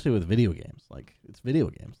 Especially with video games. Like, it's video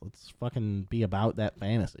games. Let's fucking be about that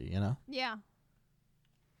fantasy, Yeah.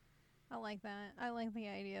 I like that. I like the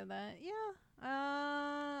idea of that. Yeah.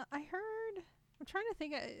 I heard. I'm trying to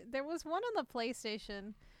think. There was one on the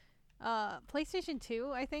PlayStation. PlayStation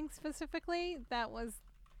 2, I think specifically, that was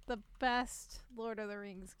the best Lord of the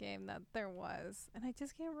Rings game that there was. And I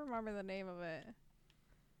just can't remember the name of it.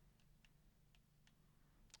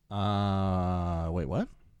 Wait, what?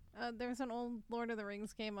 There's an old Lord of the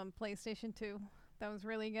Rings game on PlayStation 2 that was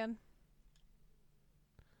really good.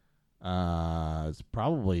 It's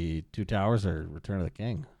probably Two Towers or Return of the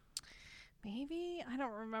King. Maybe? I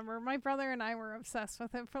don't remember. My brother and I were obsessed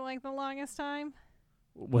with it for like the longest time.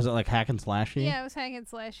 Was it like hack and slashy? Yeah, it was hack and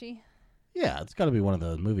slashy. Yeah, it's got to be one of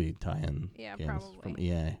the movie tie-in games probably. from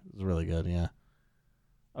EA. It was really good, yeah.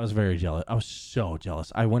 I was very jealous. I was so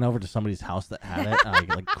jealous. I went over to somebody's house that had it, and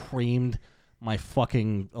I like creamed my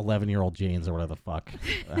fucking 11-year-old jeans or whatever the fuck,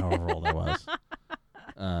 however old I was.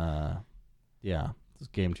 Yeah, it was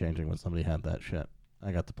game-changing when somebody had that shit.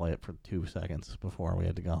 I got to play it for 2 seconds before we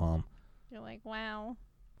had to go home. You're like, wow.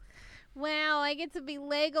 Wow, I get to be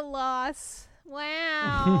Legolas.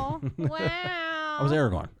 Wow. Wow. I was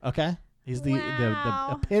Aragorn, okay? He's the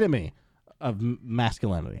epitome of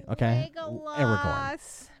masculinity, okay? Legolas. Aragorn.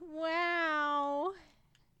 Wow.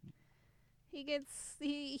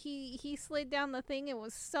 He slid down the thing. It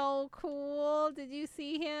was so cool. Did you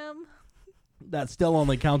see him? That still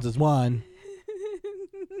only counts as one.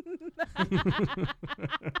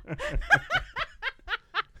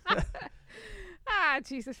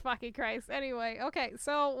 Jesus fucking Christ. Anyway, okay,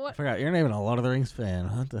 so I what? forgot you're not even a Lord of the Rings fan.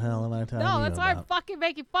 What the hell am I telling you No, that's why I'm about? fucking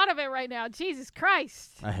making fun of it right now. Jesus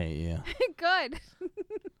Christ. I hate you. Good.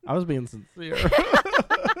 I was being sincere.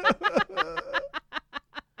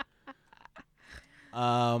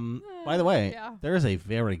 By the way, Yeah. there is a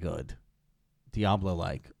very good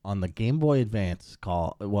Diablo-like on the Game Boy Advance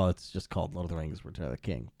it's just called Lord of the Rings Return of the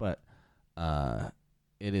King, but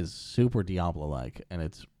it is super Diablo-like, and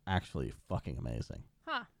it's actually fucking amazing.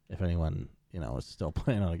 Huh. If anyone, is still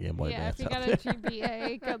playing on a Game Boy Yeah, Advance if you out got a there.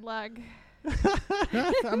 GBA, good luck.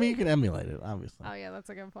 I mean, you can emulate it, obviously. Oh, yeah, that's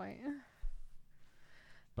a good point.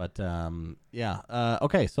 But,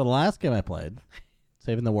 okay, so the last game I played,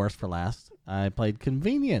 saving the worst for last, I played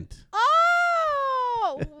Convenient.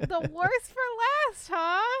 Oh, the worst for last,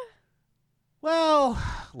 huh? Well,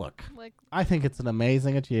 look, Like, I think it's an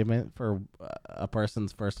amazing achievement for a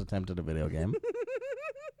person's first attempt at a video game,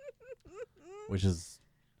 which is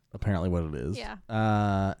apparently what it is. Yeah.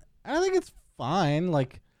 I think it's fine.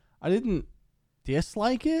 Like, I didn't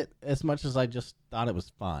dislike it as much as I just thought it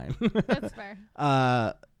was fine. that's fair.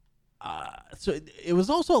 So it was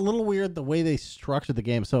also a little weird the way they structured the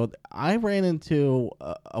game. So I ran into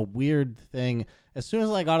a weird thing. As soon as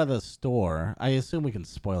I got out of the store, I assume we can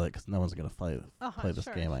spoil it because no one's going to play this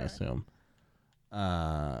Sure, game, I sure. assume.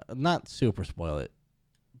 Not super spoil it.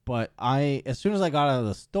 But as soon as I got out of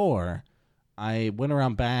the store, I went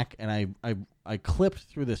around back and I clipped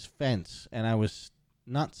through this fence, and I was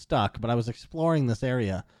not stuck, but I was exploring this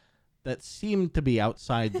area that seemed to be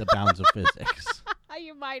outside the bounds of physics.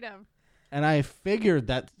 You might have. And I figured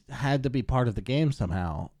that had to be part of the game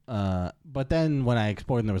somehow. But then when I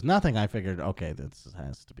explored and there was nothing, I figured, okay, this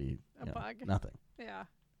has to be A bug. nothing. Yeah.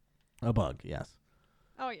 A bug, yes.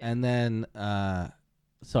 Oh, yeah. And then,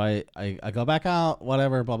 so I go back out,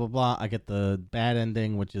 whatever, blah, blah, blah. I get the bad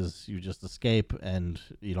ending, which is you just escape and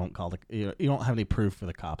you don't you don't have any proof for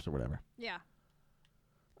the cops or whatever. Yeah.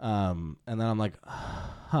 And then I'm like,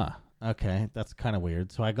 huh, okay, that's kind of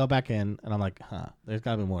weird. So I go back in and I'm like, there's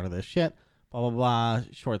got to be more to this shit. Blah, blah, blah.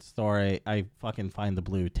 Short story. I fucking find the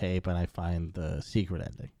blue tape and I find the secret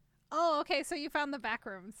ending. Oh, okay, so you found the back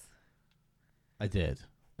rooms. I did.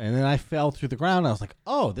 And then I fell through the ground. I was like,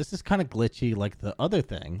 oh, this is kind of glitchy like the other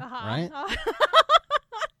thing, right?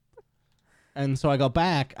 And so I go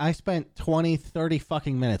back. I spent 20, 30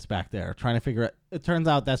 fucking minutes back there trying to figure it. It turns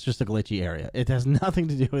out that's just a glitchy area. It has nothing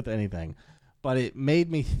to do with anything. But it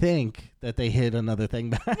made me think that they hid another thing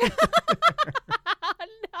back.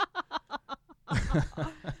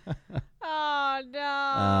 Oh,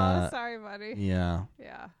 no. Sorry, buddy. Yeah.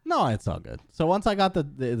 Yeah. No, it's all good. So once I got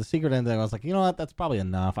the secret ending, I was like, you know what? That's probably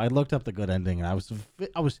enough. I looked up the good ending, and I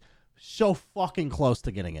was so fucking close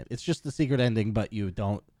to getting it. It's just the secret ending, but you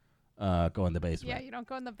don't go in the basement. Yeah, you don't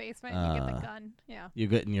go in the basement. You get the gun. Yeah. You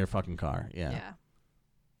get in your fucking car. Yeah. Yeah.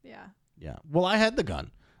 Yeah. Yeah. Well, I had the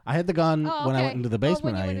gun. I had the gun Oh, when I okay. went into the Oh, when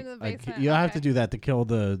basement. you went into the basement, You have okay. to do that to kill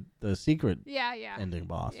the secret Yeah, yeah. ending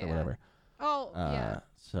boss or Yeah. whatever. Oh, yeah.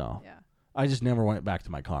 So Yeah. I just never went back to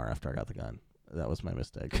my car after I got the gun. That was my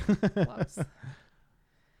mistake. Whoops.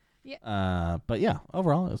 But yeah,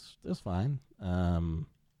 overall it was fine.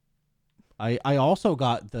 I also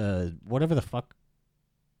got the whatever the fuck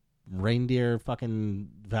reindeer fucking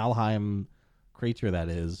Valheim creature that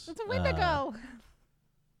is. It's a Wendigo.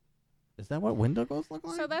 Is that what Wendigos look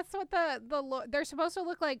like? So that's what they're supposed to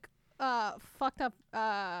look like fucked up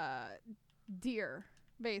deer,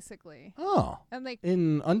 basically. Oh. And they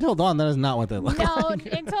In Until Dawn, that is not what they look No, like.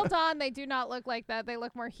 Until Dawn they do not look like that. They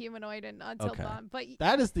look more humanoid in Until Okay. Dawn. But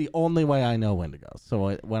That is the only way I know Wendigos.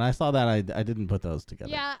 So when I saw that, I didn't put those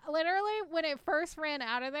together. yeah, literally when it first ran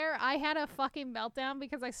out of there, I had a fucking meltdown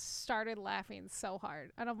because I started laughing so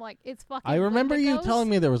hard. And I'm like, it's fucking I remember you Wendigos? telling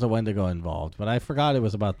me there was a Wendigo involved, but I forgot it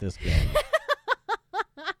was about this game.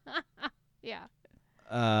 Yeah.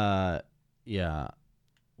 Yeah.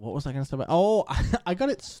 What was I going to say about? Oh, I got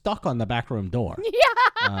it stuck on the back room door.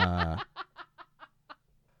 Yeah.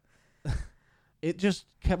 It just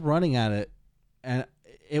kept running at it, and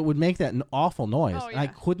it would make that awful noise. Oh, And I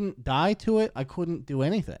yeah. couldn't die to it. I couldn't do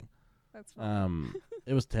anything. That's fine.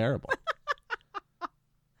 It was terrible.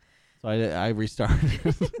 So I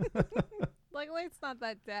restarted. Luckily, it's not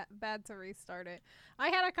that bad to restart it. I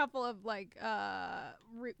had a couple of like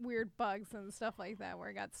weird bugs and stuff like that where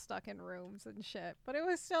I got stuck in rooms and shit. But it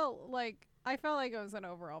was still like I felt like it was an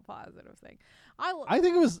overall positive thing. I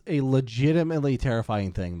think it was a legitimately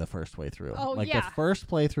terrifying thing the first way through. Oh, like yeah. the first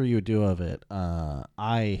playthrough you do of it,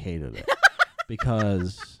 I hated it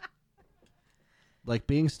because like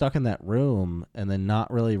being stuck in that room and then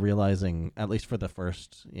not really realizing, at least for the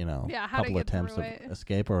first, Yeah, how to couple get attempts through of it.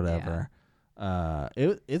 escape or whatever,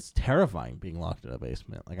 It's terrifying being locked in a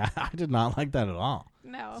basement. Like I did not like that at all.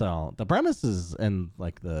 No. So the premises and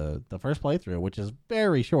like the first playthrough, which is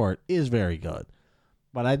very short, is very good.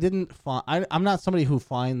 But I didn't find. I'm not somebody who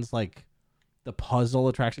finds like the puzzle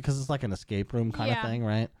attraction because it's like an escape room kind of thing,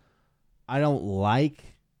 right? I don't like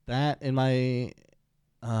that in my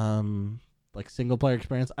like single player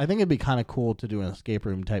experience. I think it'd be kind of cool to do an escape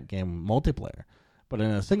room type game multiplayer, but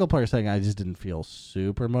in a single player setting, I just didn't feel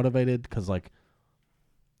super motivated because like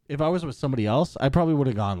if I was with somebody else, I probably would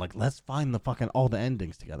have gone like, let's find the fucking all the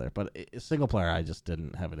endings together. But single player, I just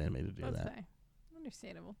didn't have it in me to do that. Fair.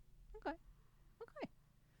 Understandable. Okay.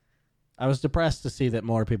 I was depressed to see that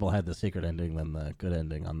more people had the secret ending than the good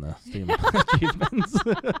ending on the Steam achievements.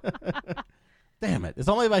 Damn it! It's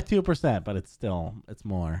only by 2%, but it's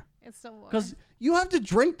more. It's still more. Because you have to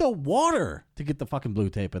drink the water to get the fucking blue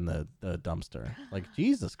tape in the dumpster. Like,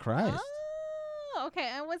 Jesus Christ. Oh,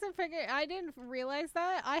 okay. I didn't realize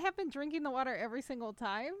that. I have been drinking the water every single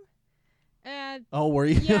time. And Oh, were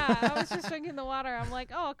you? yeah, I was just drinking the water. I'm like,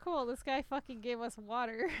 oh, cool. This guy fucking gave us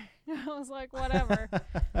water. I was like, whatever.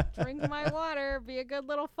 Drink my water. Be a good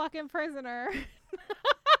little fucking prisoner.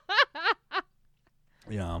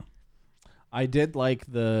 Yeah. I did like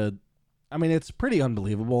I mean, it's pretty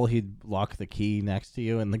unbelievable. He'd lock the key next to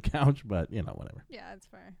you in the couch, but, you know, whatever. Yeah, it's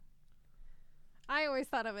fair. I always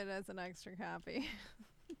thought of it as an extra copy.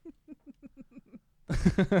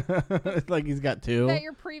 It's like he's got two. That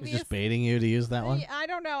your previous. He's just baiting you to use that one. I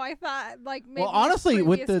don't know. I thought like maybe. Well, honestly,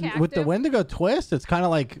 with the captive. Wendigo twist, it's kind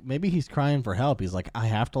of like maybe he's crying for help. He's like, I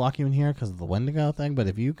have to lock you in here because of the Wendigo thing. But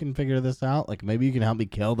if you can figure this out, like maybe you can help me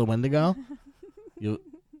kill the Wendigo. you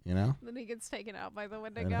know. Then he gets taken out by the Who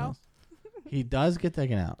Wendigo. knows? He does get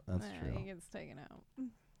taken out. That's He true. gets taken out.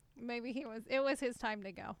 Maybe it was his time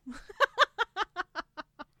to go.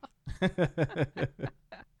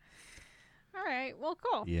 All right. Well,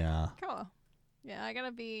 cool. Yeah. Cool. Yeah, I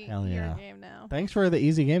gotta be Hell your yeah. game now. Thanks for the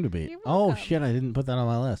easy game to beat. You're Oh welcome. shit! I didn't put that on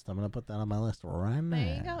my list. I'm gonna put that on my list right now.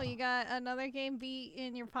 There you go. You got another game beat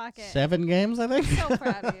in your pocket. 7 games, I think. So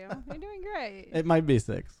proud of you. You're doing great. It might be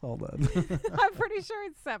 6. Hold on. I'm pretty sure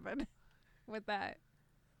it's 7 with that.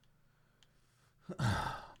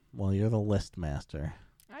 Well, you're the list master.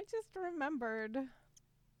 I just remembered.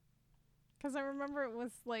 Because I remember it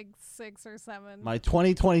was like 6 or 7. My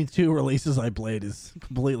 2022 releases I played is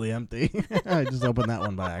completely empty. I just opened that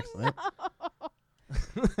one by accident.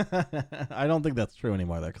 I don't think that's true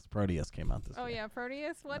anymore, though, because Proteus came out this year. Oh, yeah,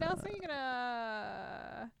 Proteus. What else are you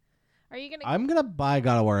gonna... Are you gonna... I'm gonna buy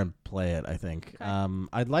God of War and play it, I think. Okay.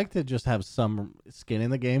 I'd like to just have some skin in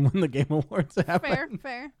the game when the Game Awards happen.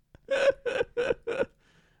 Fair.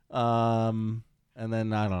 And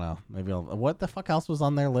then, I don't know. Maybe I'll... What the fuck else was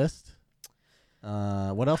on their list?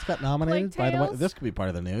 What else got nominated? By the way, Tales? this could be part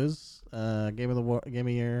of the news. Game of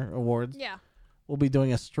Year awards. Yeah. We'll be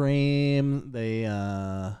doing a stream. They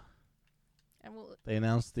And they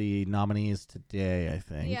announced the nominees today, I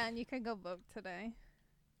think. yeah, and you can go vote today.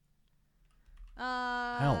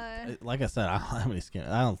 I don't, like I said, I don't have any skin.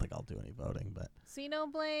 I don't think I'll do any voting, but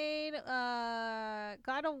Xenoblade,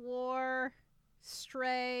 God of War,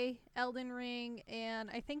 Stray, Elden Ring, and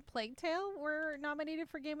I think Plague Tale were nominated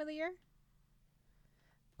for Game of the Year.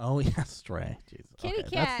 oh yeah, Stray. Jesus. Kitty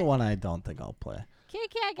Okay, that's Cat. the one I don't think I'll play. Kitty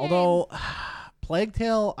Cat game. Although Plague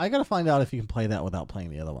Tale, I gotta find out if you can play that without playing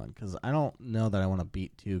the other one, because I don't know that I want to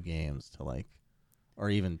beat 2 games to like, or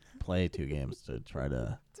even play 2 games to try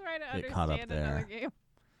to, try to get caught up understand another there. game.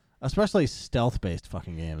 especially stealth-based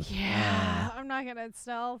fucking games. Yeah, I'm not good at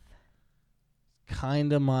stealth.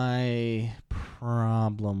 Kind of my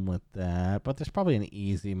problem with that, but there's probably an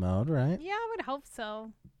easy mode, right? Yeah, I would hope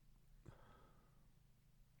so.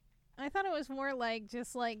 I thought it was more like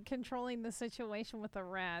just like controlling the situation with the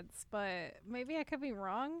rats, but maybe I could be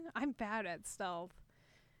wrong. I'm bad at stealth.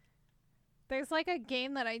 There's like a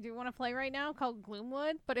game that I do want to play right now called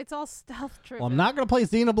Gloomwood, but it's all stealth driven. Well, I'm not gonna play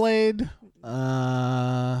Xenoblade.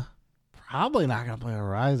 Probably not gonna play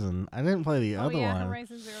Horizon. I didn't play the other one.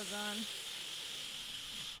 Horizon Zero Dawn.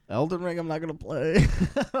 Elden Ring, I'm not gonna play.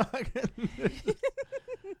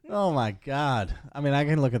 Oh my god! I mean, I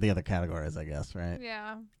can look at the other categories, I guess, right?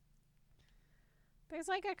 Yeah. There's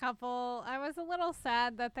like a couple. I was a little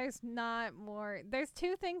sad that there's not more. There's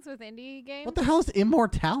 2 things with indie games. What the hell is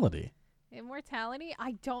Immortality? Immortality?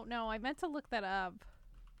 I don't know. I meant to look that up.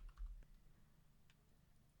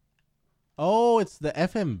 Oh, it's the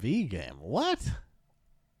FMV game. What?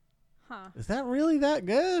 Huh. Is that really that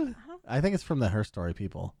good? Uh-huh. I think it's from the Her Story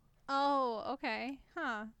people. Oh, okay.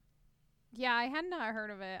 Huh. Yeah, I had not heard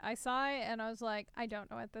of it. I saw it and I was like, I don't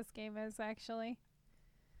know what this game is actually.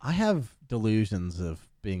 I have delusions of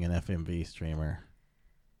being an FMV streamer.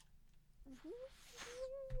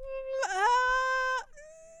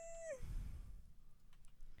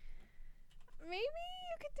 Maybe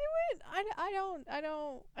you could do it.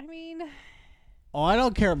 I mean, Oh, I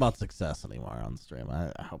don't care about success anymore on stream.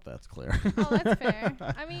 I hope that's clear. oh, that's fair.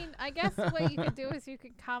 I mean, I guess what you could do is you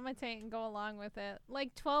could commentate and go along with it.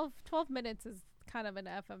 Like 12 minutes is kind of an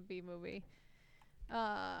FMV movie.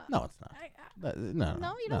 No, it's not.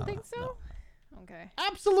 No, you don't think so? no. Okay.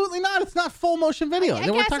 Absolutely not. It's not full motion video. I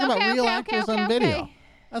We're guess, talking about real actors on video. Okay.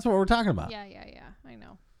 That's what we're talking about. Yeah. I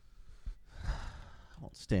know. I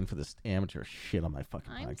won't stand for this amateur shit on my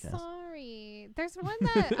fucking I'm podcast. sorry. There's one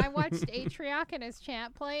that I watched Atrioc and his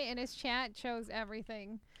chat play, and his chat chose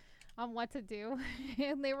everything on what to do.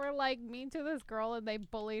 And they were like mean to this girl, and they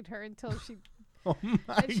bullied her until she Oh my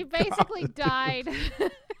and she basically God. died. And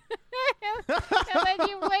then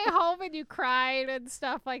you went home and you cried and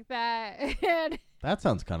stuff like that. And That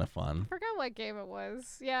sounds kind of fun. I forgot what game it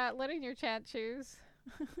was. Yeah, letting your chat choose.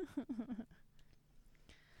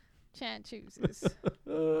 Chat chooses.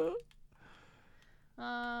 Interesting.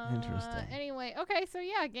 Anyway, okay, so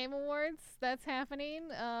yeah, Game Awards, that's happening.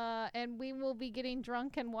 And we will be getting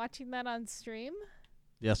drunk and watching that on stream.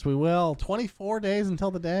 Yes, we will. 24 days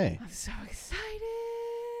until the day. I'm so excited.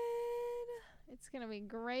 It's going to be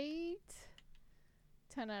great.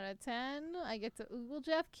 10 out of 10. I get to oogle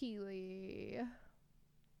Jeff Keighley.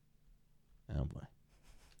 Oh, boy.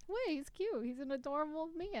 Wait, he's cute. He's an adorable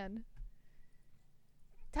man.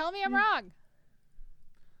 Tell me I'm wrong.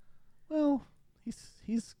 Well,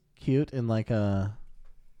 he's cute in like a,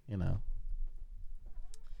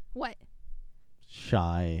 What?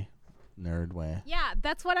 shy nerd way. Yeah,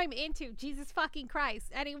 that's what I'm into. Jesus fucking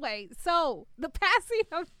Christ. Anyway, so the passing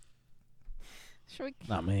of... Should we...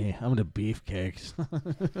 Not me. I'm into beefcakes.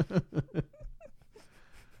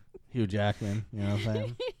 Hugh Jackman, you know what I'm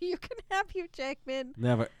saying? You can have Hugh Jackman.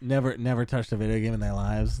 Never touched a video game in their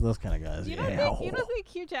lives. Those kind of guys. You don't think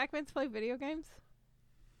Hugh Jackman's play video games?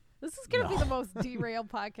 This is going to be the most derailed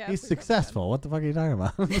podcast. He's we've ever successful. What the fuck are you talking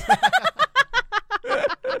about?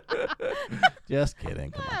 Just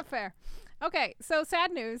kidding. Come done. on. Fair. Okay, so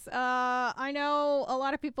sad news. I know a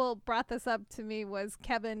lot of people brought this up to me was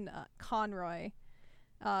Kevin Conroy,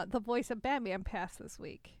 the voice of Batman, passed this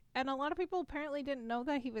week. And a lot of people apparently didn't know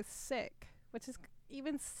that he was sick, which is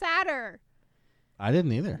even sadder. I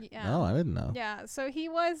didn't either. Yeah. No, I didn't know. Yeah, so he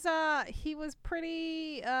was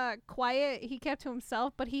pretty quiet. He kept to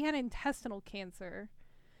himself, but he had intestinal cancer,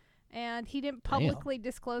 and he didn't publicly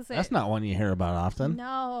disclose it. That's not one you hear about often.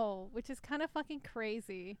 No, which is kind of fucking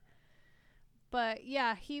crazy. But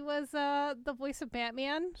yeah, he was the voice of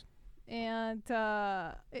Batman, and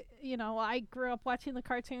I grew up watching the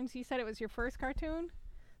cartoons. You said it was your first cartoon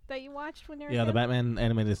that you watched when you were a Yeah, the kid? Batman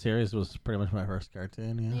animated series was pretty much my first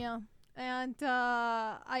cartoon. Yeah. And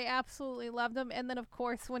I absolutely loved him. And then, of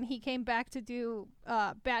course, when he came back to do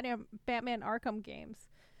Batman Arkham games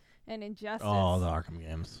and Injustice. Oh, the Arkham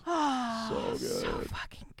games. Oh, So so good.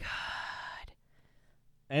 fucking good.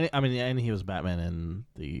 And he was Batman in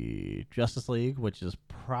the Justice League, which is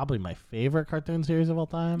probably my favorite cartoon series of all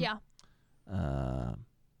time. Yeah.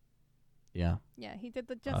 Yeah. Yeah, he did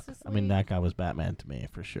the Justice League. I mean, that guy was Batman to me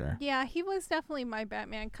for sure. Yeah, he was definitely my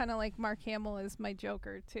Batman, kind of like Mark Hamill is my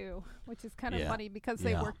Joker, too, which is kind of Yeah. funny because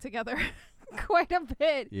they Yeah. work together quite a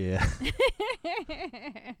bit. Yeah.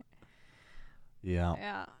 Yeah.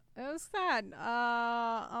 Yeah, it was sad.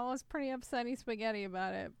 I was pretty upsetty spaghetti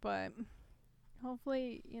about it, but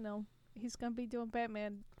hopefully, he's going to be doing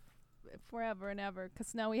Batman forever and ever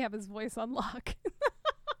because now we have his voice on lock.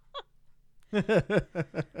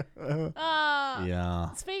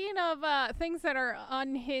 Yeah. Speaking of things that are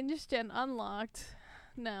unhinged and unlocked,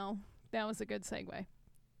 no, that was a good segue.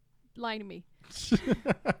 Lie to me.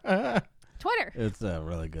 Twitter. It's a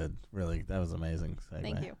really good, that was amazing segue.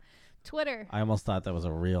 Thank you. Twitter. I almost thought that was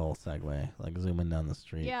a real segue, like zooming down the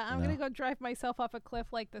street. Yeah, I'm you going know? to go drive myself off a cliff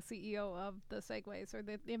like the CEO of the Segways or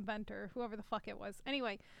the inventor, whoever the fuck it was.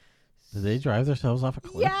 Anyway. Did they drive themselves off a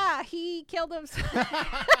cliff? Yeah, he killed himself.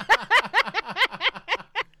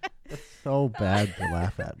 It's so bad to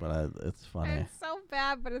laugh at, but it's funny. It's so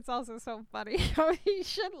bad, but it's also so funny. You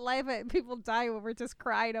shouldn't laugh at people dying when we're just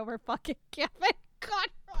crying over fucking Kevin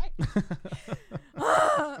Conroy.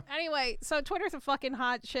 Anyway, so Twitter's a fucking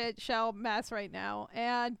hot shit show mess right now,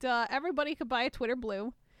 and everybody could buy a Twitter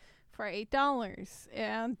Blue for $8,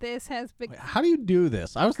 and this has been. Wait, how do you do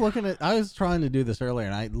this? I was trying to do this earlier,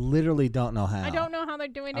 and I literally don't know how. I don't know how they're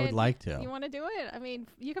doing it. I would like to. You want to do it? I mean,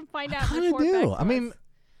 you can find I out. kind and of report back do. to I mean, us.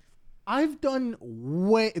 I've done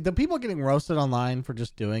way the people getting roasted online for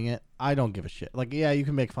just doing it. I don't give a shit. Like, yeah, you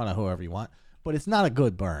can make fun of whoever you want, but it's not a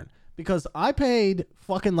good burn because I paid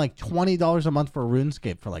fucking like $20 a month for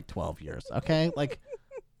RuneScape for like 12 years. Okay, like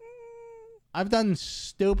I've done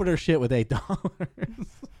stupider shit with $8.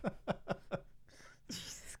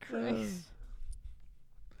 Jesus Christ.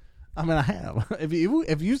 I mean, I have.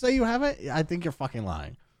 If you say you haven't, I think you're fucking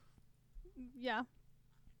lying. Yeah.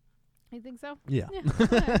 You think so? Yeah.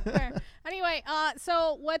 Fair. Anyway,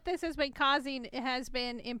 so what this has been causing has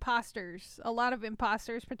been imposters. A lot of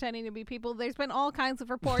imposters pretending to be people. There's been all kinds of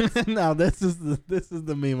reports. No, this is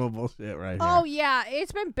the memeable shit right here. Oh yeah,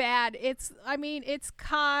 it's been bad. It's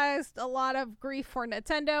caused a lot of grief for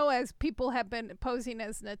Nintendo as people have been posing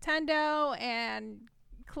as Nintendo and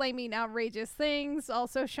claiming outrageous things,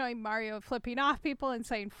 also showing Mario flipping off people and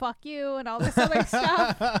saying fuck you and all this other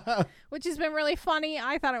stuff, which has been really funny.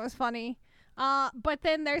 I thought it was funny. But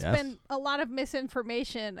then there's been a lot of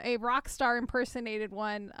misinformation. A Rockstar impersonated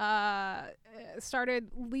one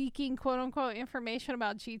started leaking quote-unquote information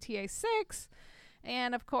about GTA 6,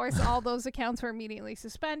 and of course all those accounts were immediately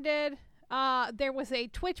suspended. There was a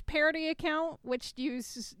Twitch parody account which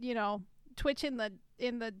uses, Twitch in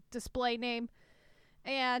the display name.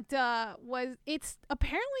 And it's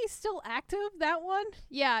apparently still active, that one?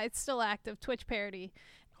 Yeah, it's still active, Twitch parody.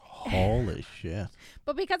 Holy shit.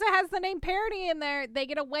 But because it has the name parody in there, they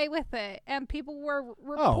get away with it. And people were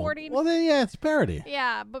reporting... Oh, well then, yeah, it's parody.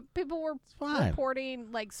 Yeah, but people were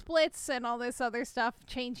reporting, like, splits and all this other stuff,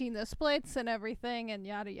 changing the splits and everything, and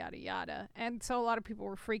yada, yada, yada. And so a lot of people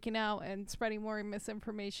were freaking out and spreading more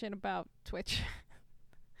misinformation about Twitch.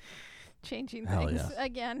 Changing things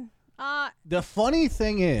again. The funny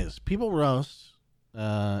thing is, people roast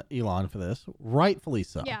Elon for this, rightfully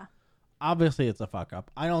so. Yeah. Obviously, it's a fuck up.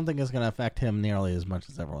 I don't think it's going to affect him nearly as much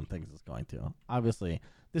as everyone thinks it's going to. Obviously,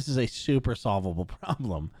 this is a super solvable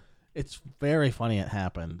problem. It's very funny it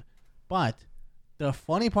happened. But the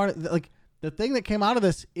funny part, like, the thing that came out of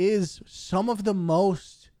this is some of the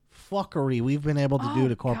most fuckery we've been able to do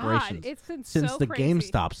to corporations it's been since so the crazy.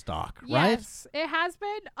 GameStop stock, right? Yes, it has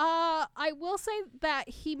been. I will say that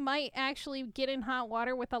he might actually get in hot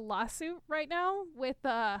water with a lawsuit right now with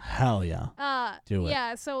hell yeah. Do it.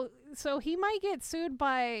 Yeah, so he might get sued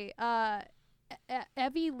by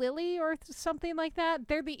Evie Lilly or something like that.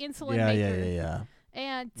 They're the insulin maker. Yeah.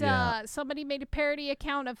 And somebody made a parody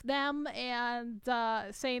account of them and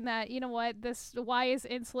saying that, you know what, why is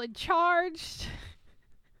insulin charged?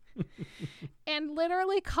 And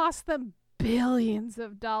literally cost them billions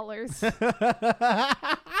of dollars. Billions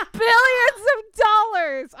of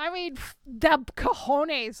dollars. I mean, the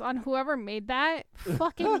cojones on whoever made that.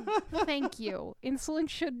 Fucking thank you. Insulin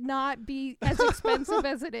should not be as expensive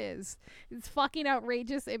as it is. It's fucking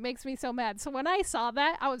outrageous. It makes me so mad. So when I saw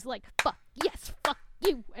that, I was like, fuck yes, fuck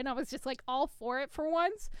you. And I was just like all for it for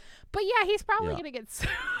once. But yeah, he's probably going to get sued.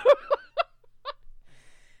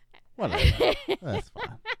 Whatever. That's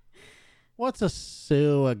fine. What's a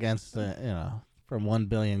sue against from $1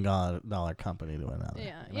 billion company to another?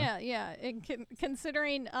 Yeah. And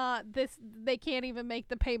considering they can't even make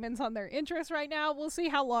the payments on their interest right now, we'll see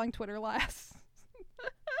how long Twitter lasts.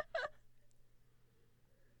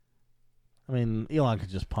 I mean, Elon could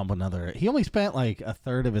just pump another. He only spent like a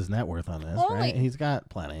third of his net worth on this, right? He's got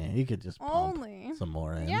plenty. He could just pump some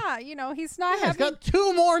more in. Yeah, he's not having... He's got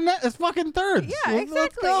two more fucking thirds. Yeah,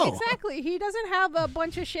 Let's go. Exactly. He doesn't have a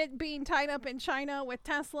bunch of shit being tied up in China with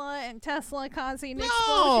Tesla and Tesla causing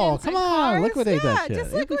explosions. Come on, cars. Liquidate that shit.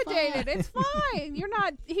 Just liquidate it. It's fine.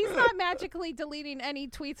 He's not magically deleting any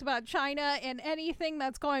tweets about China and anything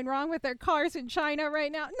that's going wrong with their cars in China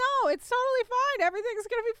right now. No, it's totally fine. Everything's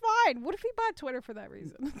going to be fine. What if he bought Twitter for that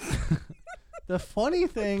reason? The funny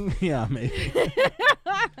thing, yeah, maybe.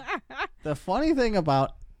 The funny thing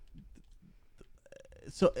about,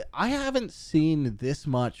 so I haven't seen this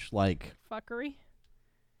much like fuckery,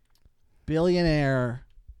 billionaire,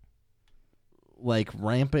 like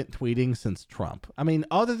rampant tweeting since Trump. I mean,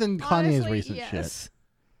 other than Kanye's recent shit.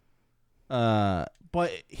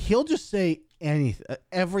 But he'll just say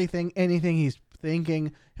anything he's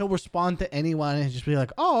thinking. He'll respond to anyone and just be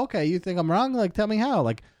like, "Oh, okay, you think I'm wrong? Like, tell me how."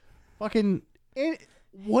 Like, fucking,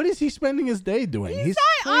 what is he spending his day doing? He's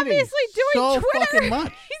not obviously doing so Twitter. Fucking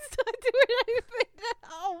much. He's not doing anything.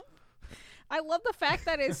 Oh, I love the fact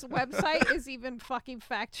that his website is even fucking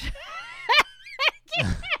fact checked. It's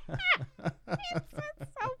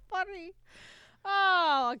so funny.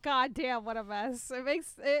 Oh, goddamn, what a mess.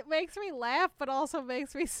 It makes me laugh, but also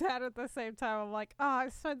makes me sad at the same time. I'm like, oh,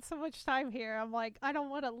 I've spent so much time here. I'm like, I don't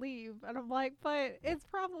want to leave. And I'm like, but it's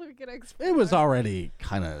probably going to explode. It was already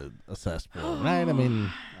kind of a cesspool, right? I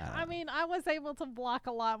mean, I was able to block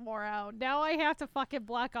a lot more out. Now I have to fucking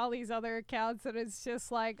block all these other accounts, and it's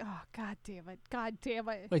just like, oh, god damn it. God damn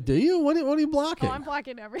it. Wait, do you? What are you blocking? Oh, I'm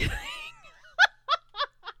blocking everything.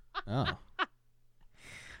 Oh.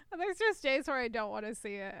 There's just days where I don't want to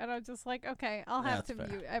see it, and I'm just like, okay, I'll have to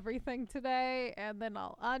mute everything today, and then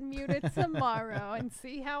I'll unmute it tomorrow and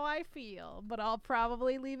see how I feel, but I'll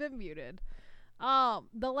probably leave it muted.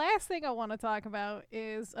 The last thing I want to talk about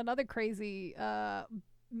is another crazy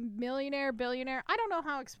millionaire, billionaire. I don't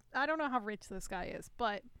know how rich this guy is,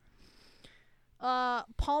 but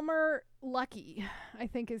Palmer Luckey, I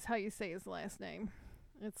think is how you say his last name.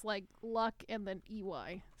 It's like Luck and then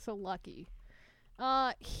EY, so Lucky.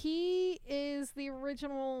 He is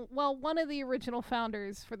one of the original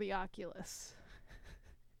founders for the Oculus.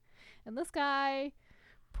 And this guy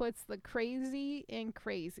puts the crazy in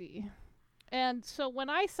crazy. And so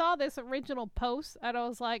when I saw this original post, and I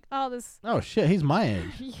was like, oh, shit, he's my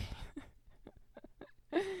age.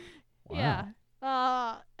 Yeah.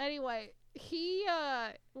 Anyway,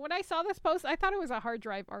 when I saw this post, I thought it was a hard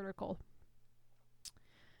drive article.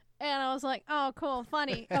 And I was like, oh, cool,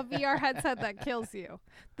 funny. A VR headset that kills you.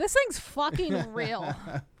 This thing's fucking real.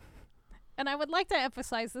 And I would like to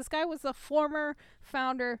emphasize, this guy was the former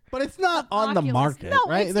founder. But it's not on Oculus. the market, no,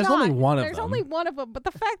 right? There's only one of them. There's only one of them. But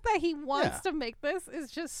the fact that he wants to make this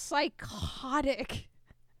is just psychotic.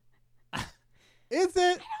 Is it? I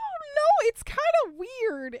don't know. It's kind of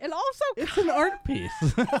weird. And also, it's an art piece.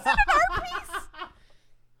 Is it an art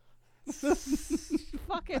piece?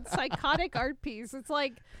 Fucking psychotic art piece. It's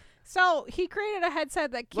like... So he created a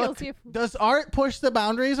headset that kills you. Does art push the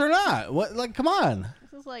boundaries or not? What? Like, come on.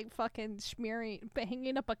 This is like fucking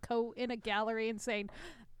hanging up a coat in a gallery and saying,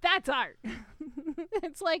 "That's art."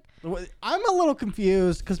 It's like I'm a little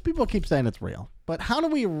confused because people keep saying it's real, but how do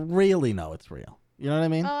we really know it's real? You know what I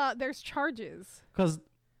mean? There's charges. Because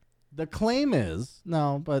the claim is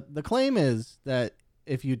that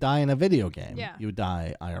if you die in a video game, you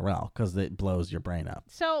die IRL because it blows your brain up.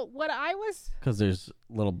 So what I was... Because there's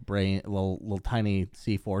little tiny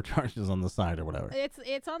C4 charges on the side or whatever.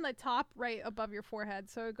 It's on the top right above your forehead,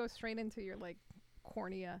 so it goes straight into your like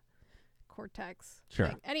cornea, cortex. Sure.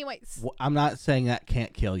 Thing. Anyways. I'm not saying that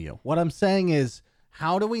can't kill you. What I'm saying is,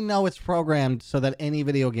 how do we know it's programmed so that any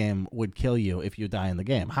video game would kill you if you die in the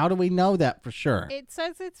game? How do we know that for sure? It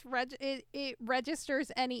says it registers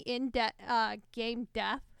any game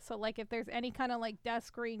death. So like if there's any kind of like death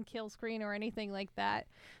screen, kill screen, or anything like that,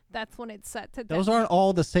 that's when it's set to death. Those aren't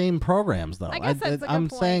all the same programs, though. I guess that's a good I'm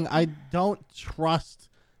point. saying I don't trust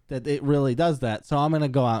that it really does that, so I'm gonna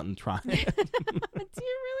go out and try it. Do you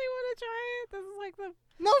really want to try it? This is like the...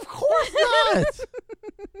 No, of course not.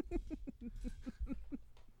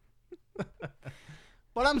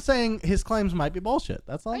 But I'm saying his claims might be bullshit.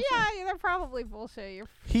 That's all. Yeah, they're probably bullshit.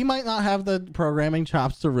 He might not have the programming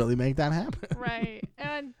chops to really make that happen. Right.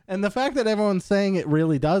 And the fact that everyone's saying it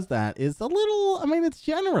really does that is a little, I mean, it's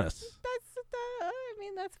generous.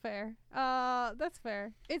 That's fair. That's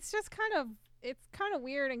fair. It's just kind of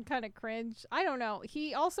weird and kind of cringe. I don't know.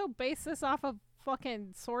 He also based this off of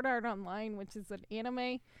fucking Sword Art Online, which is an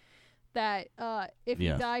anime that if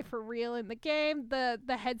you die for real in the game,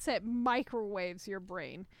 the headset microwaves your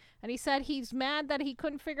brain. And he said he's mad that he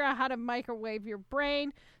couldn't figure out how to microwave your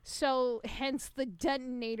brain, so hence the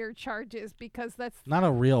detonator charges, because that's... Not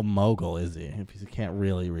a real mogul, is he? If he can't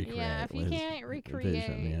really recreate. Yeah, if he can't recreate,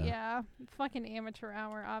 vision, yeah. Fucking amateur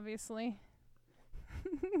hour, obviously.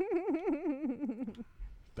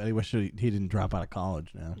 Bet he wish he didn't drop out of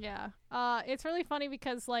college now. Yeah. It's really funny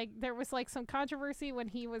because like there was like some controversy when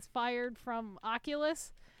he was fired from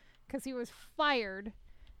Oculus, because he was fired,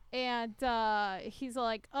 and he's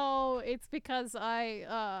like, oh, it's because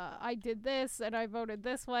I did this and I voted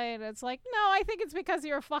this way, and it's like, no, I think it's because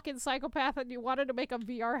you're a fucking psychopath and you wanted to make a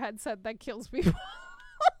VR headset that kills people.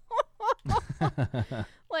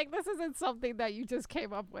 Like, this isn't something that you just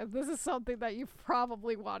came up with. This is something that you've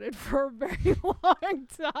probably wanted for a very long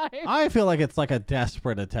time. I feel like it's like a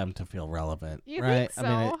desperate attempt to feel relevant. You right? think so?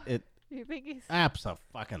 I mean, you think he's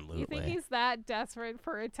absolutely. You think he's that desperate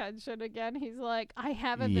for attention again? He's like, I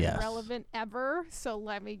haven't been relevant ever, so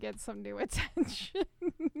let me get some new attention.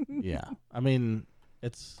 Yeah, I mean,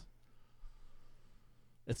 it's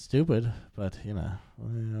stupid, but you know, what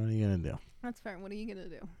are you gonna do? That's fair. What are you gonna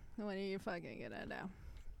do? What are you fucking gonna do?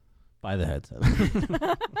 Buy the headset.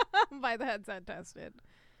 Buy the headset, test it.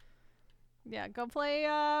 Yeah, go play.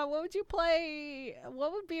 What would you play?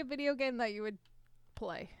 What would be a video game that you would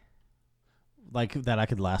play? Like that I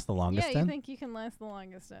could last the longest Yeah, you in? think you can last the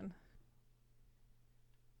longest in?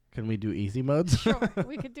 Can we do easy modes? Sure,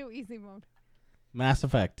 we could do easy mode. Mass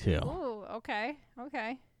Effect 2. Ooh, okay.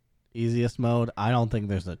 Easiest mode. I don't think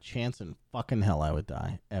there's a chance in fucking hell I would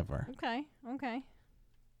die ever. Okay.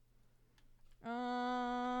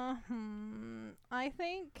 I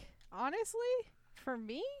think honestly, for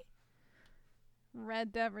me,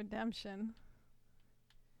 Red Dead Redemption.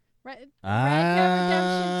 Red Dead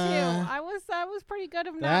Redemption 2. I was pretty good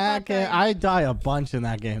of not That game, buffering. I die a bunch in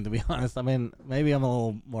that game, to be honest. I mean, maybe I'm a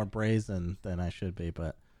little more brazen than I should be,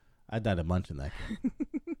 but I died a bunch in that game.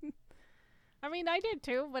 I mean, I did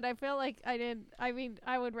too, but I feel like I didn't. I mean,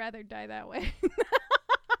 I would rather die that way.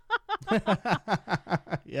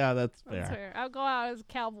 Yeah, that's fair. That's fair. I'll go out as a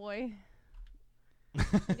cowboy.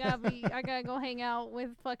 I gotta go hang out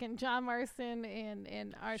with fucking John Marston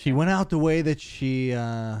and Arthur. She went out the way that she,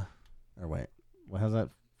 or wait, how's that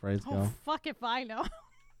phrase Oh, go? fuck if I know.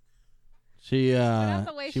 She, out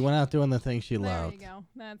the way she she- went out doing the thing she There loved. you go.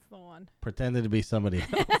 That's the one. Pretended to be somebody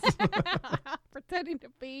else. Pretending to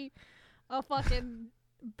be a fucking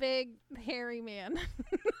big hairy man.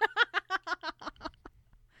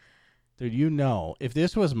 Dude, you know, if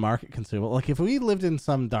this was market consumable, like if we lived in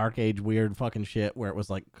some dark age weird fucking shit where it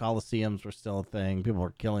was like Coliseums were still a thing, people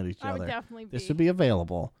were killing each I would other, definitely be. this would be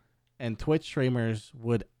available, and Twitch streamers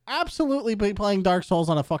would absolutely be playing Dark Souls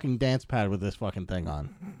on a fucking dance pad with this fucking thing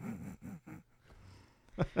on.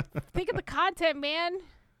 Think of the content, man.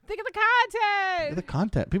 Think of the Look at content. the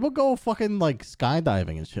content. People go fucking like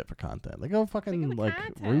skydiving and shit for content. They go fucking the like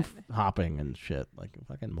content. roof hopping and shit like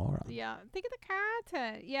fucking morons. Yeah, think of the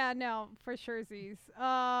content. Yeah, no, for sure, Z's.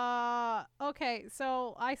 Okay,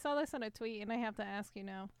 so I saw this on a tweet, and I have to ask you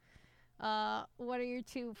now. What are your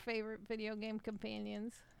two favorite video game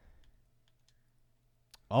companions?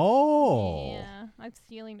 Oh. Yeah, I'm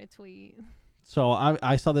stealing a tweet. So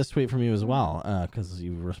I saw this tweet from you as well because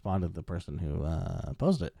you responded to the person who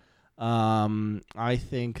posted it. I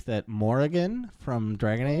think that Morrigan from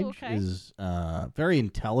Dragon Age okay. is very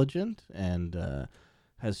intelligent and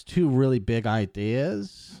has two really big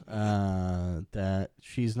ideas that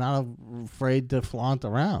she's not afraid to flaunt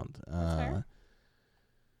around. fair.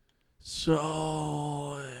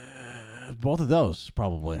 So both of those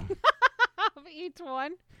probably. Of each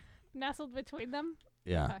one, nestled between them.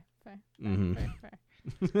 Yeah. Okay, fair. Mhm.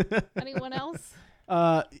 Fair. Anyone else?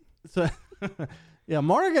 So yeah,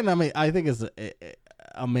 Morrigan, I mean, I think is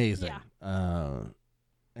amazing.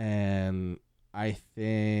 And I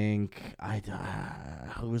think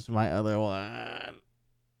who's my other one?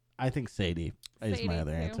 I think Sadie is my Sadie,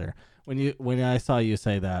 other too. answer. When I saw you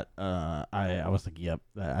say that, I was like, yep,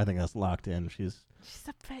 I think that's locked in. She's She's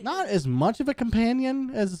a bit. not as much of a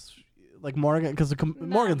companion as like Morgan, because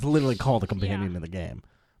Morgan's literally called a companion in the game.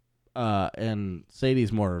 And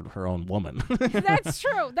Sadie's more her own woman. That's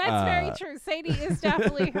true. That's very true. Sadie is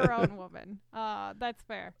definitely her own woman. That's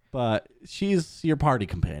fair. But she's your party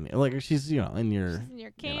companion. Like she's, in your She's in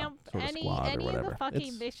your camp. sort of any squad or any of whatever. the fucking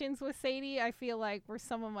It's- missions with Sadie, I feel like were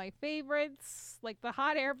some of my favorites. Like the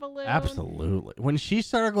hot air balloon. Absolutely. When she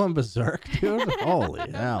started going berserk, dude, holy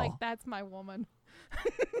I'm hell. like, that's my woman.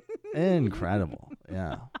 Incredible.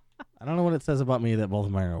 Yeah. I don't know what it says about me that both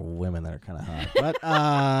of mine are women that are kind of hot. But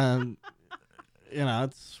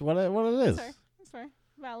it's what it is. That's fair.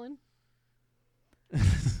 Valid.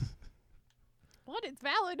 What? It's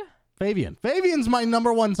valid. Fabian. Fabian's my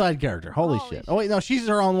number one side character. Holy shit. Oh wait, no, she's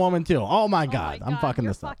her own woman too. Oh my god. I'm fucking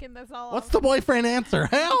You're this up. fucking this all What's up. the boyfriend answer?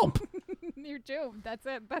 Help! You're doomed. That's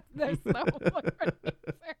it. There's no boyfriend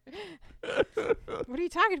answer. What are you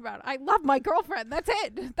talking about? I love my girlfriend. That's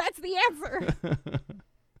it. That's the answer.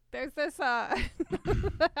 There's this that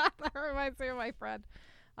reminds me of my friend.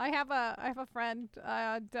 I have a friend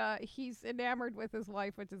and he's enamored with his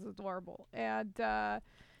wife, which is adorable. And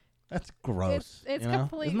That's gross. It's Isn't that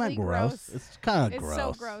completely gross? gross. It's kind of it's gross.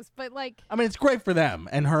 so gross. But like I mean, it's great for them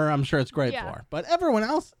and her. I'm sure it's great Yeah. for. But everyone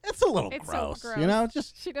else, it's a little it's gross. so gross.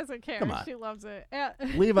 Just she doesn't care. come on. She loves it.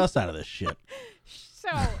 leave us out of this shit. So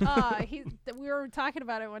we were talking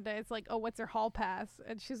about it one day. It's like, oh, what's her hall pass?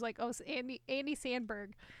 And she's like, oh, it's Andy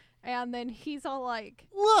Sandberg. And then he's all like,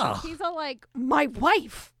 my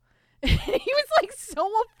wife. And he was like so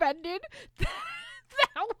offended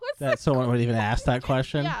that someone would even ask that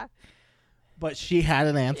question. Yeah, But she had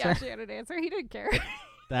an answer. yeah, she had an answer. He didn't care.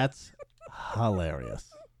 That's hilarious.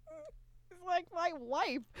 He's like, my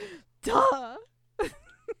wife. Duh.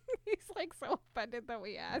 He's like so offended that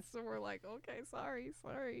we asked, and we're like, okay, sorry.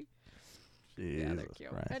 Yeah, they're Jesus cute.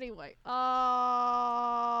 Christ. Anyway,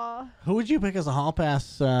 Who would you pick as a hall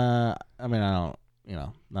pass? I mean, I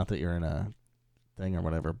don't, not that you're in a thing or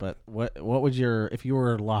whatever, but what would your, if you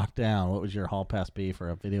were locked down, what would your hall pass be for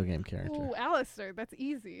a video game character? ooh, Alistair, that's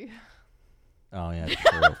easy. Oh yeah,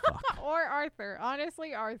 true. Fuck. Or Arthur.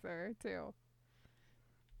 Honestly, Arthur too.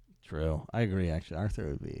 True. I agree. Actually, Arthur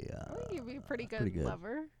would be. I think he'd be a pretty good, pretty good.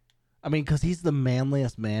 lover. I mean, because he's the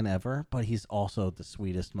manliest man ever, but he's also the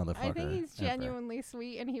sweetest motherfucker. I think he's ever. genuinely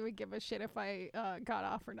sweet, and he would give a shit if I got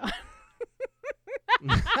off or not.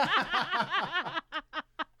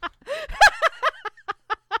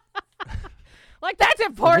 Like that's For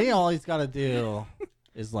important. me, all he's got to do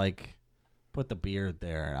is like put the beard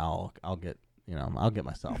there, and I'll get I'll get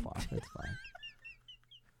myself off. It's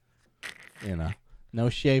fine. No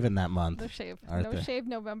shaving that month. No shave. Arthur. No shave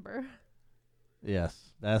November. Yes,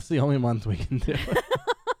 that's the only month we can do it.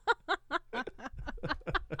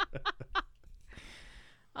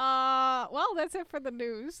 Well, that's it for the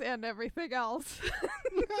news and everything else.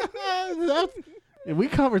 We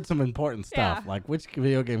covered some important stuff, Yeah. like which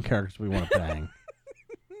video game characters we want to bang.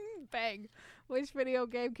 Bang. Which video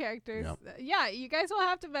game characters? Yep. Yeah, you guys will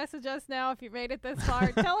have to message us now if you made it this far.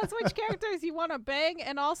 Tell us which characters you want to bang,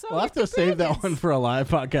 and also We'll have to save that one for a live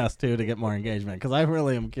podcast too to get more engagement, because I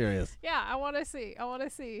really am curious. Yeah, I want to see. I want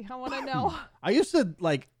to know. I used to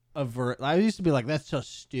I used to be like, that's so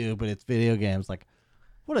stupid. It's video games. Like,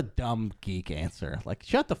 what a dumb geek answer. Like,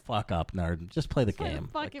 shut the fuck up, nerd. Just play the Play the game.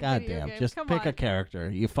 Like, fucking video goddamn. game. Just Come pick a on. character.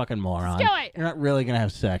 You fucking moron. do it. You're not really gonna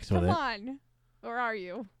have sex with Come it. on. Or are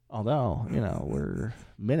you? Although, we're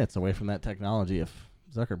minutes away from that technology if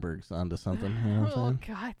Zuckerberg's onto something. You know what I'm Oh,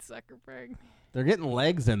 saying? God, Zuckerberg. They're getting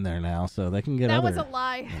legs in there now, so they can get That other was a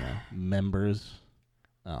lie. members.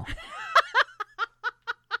 Oh.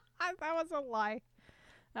 That was a lie.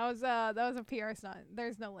 That was a PR stunt.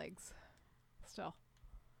 There's no legs. Still.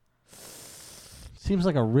 Seems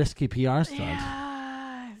like a risky PR stunt.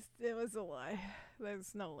 Yeah, it was a lie.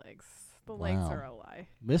 There's no legs. The legs Wow. are a lie.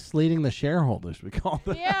 Misleading the shareholders, we call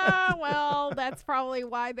them. Yeah, well, that's probably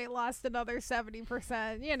why they lost another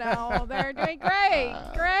 70%. They're doing great.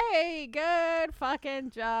 Great. Good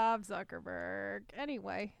fucking job, Zuckerberg.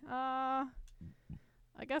 Anyway, I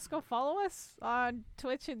guess go follow us on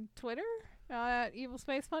Twitch and Twitter at Evil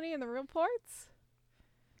Space Money and the Real Ports.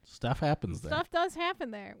 Stuff happens there. Stuff does happen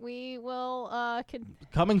there. We will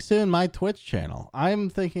Coming soon, my Twitch channel. I'm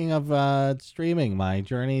thinking of streaming my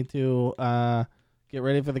journey to get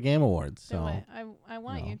ready for the Game Awards. do So it. I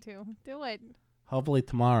want you to. Do it. hopefully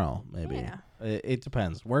tomorrow, maybe. Yeah. It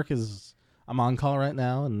depends. I'm on call right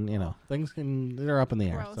now, and things they're up in the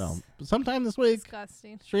air. Gross. So sometime this week,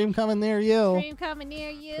 Disgusting. stream coming near you. Stream coming near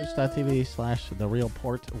you. Twitch.tv/The Real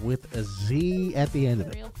Port with a Z at the end of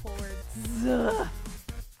it. Real Ports. Zzz.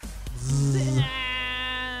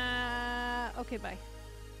 Okay, bye.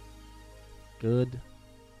 Good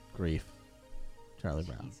grief. Charlie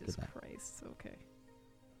Brown. Jesus Good night. Christ. Okay.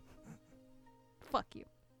 Fuck you.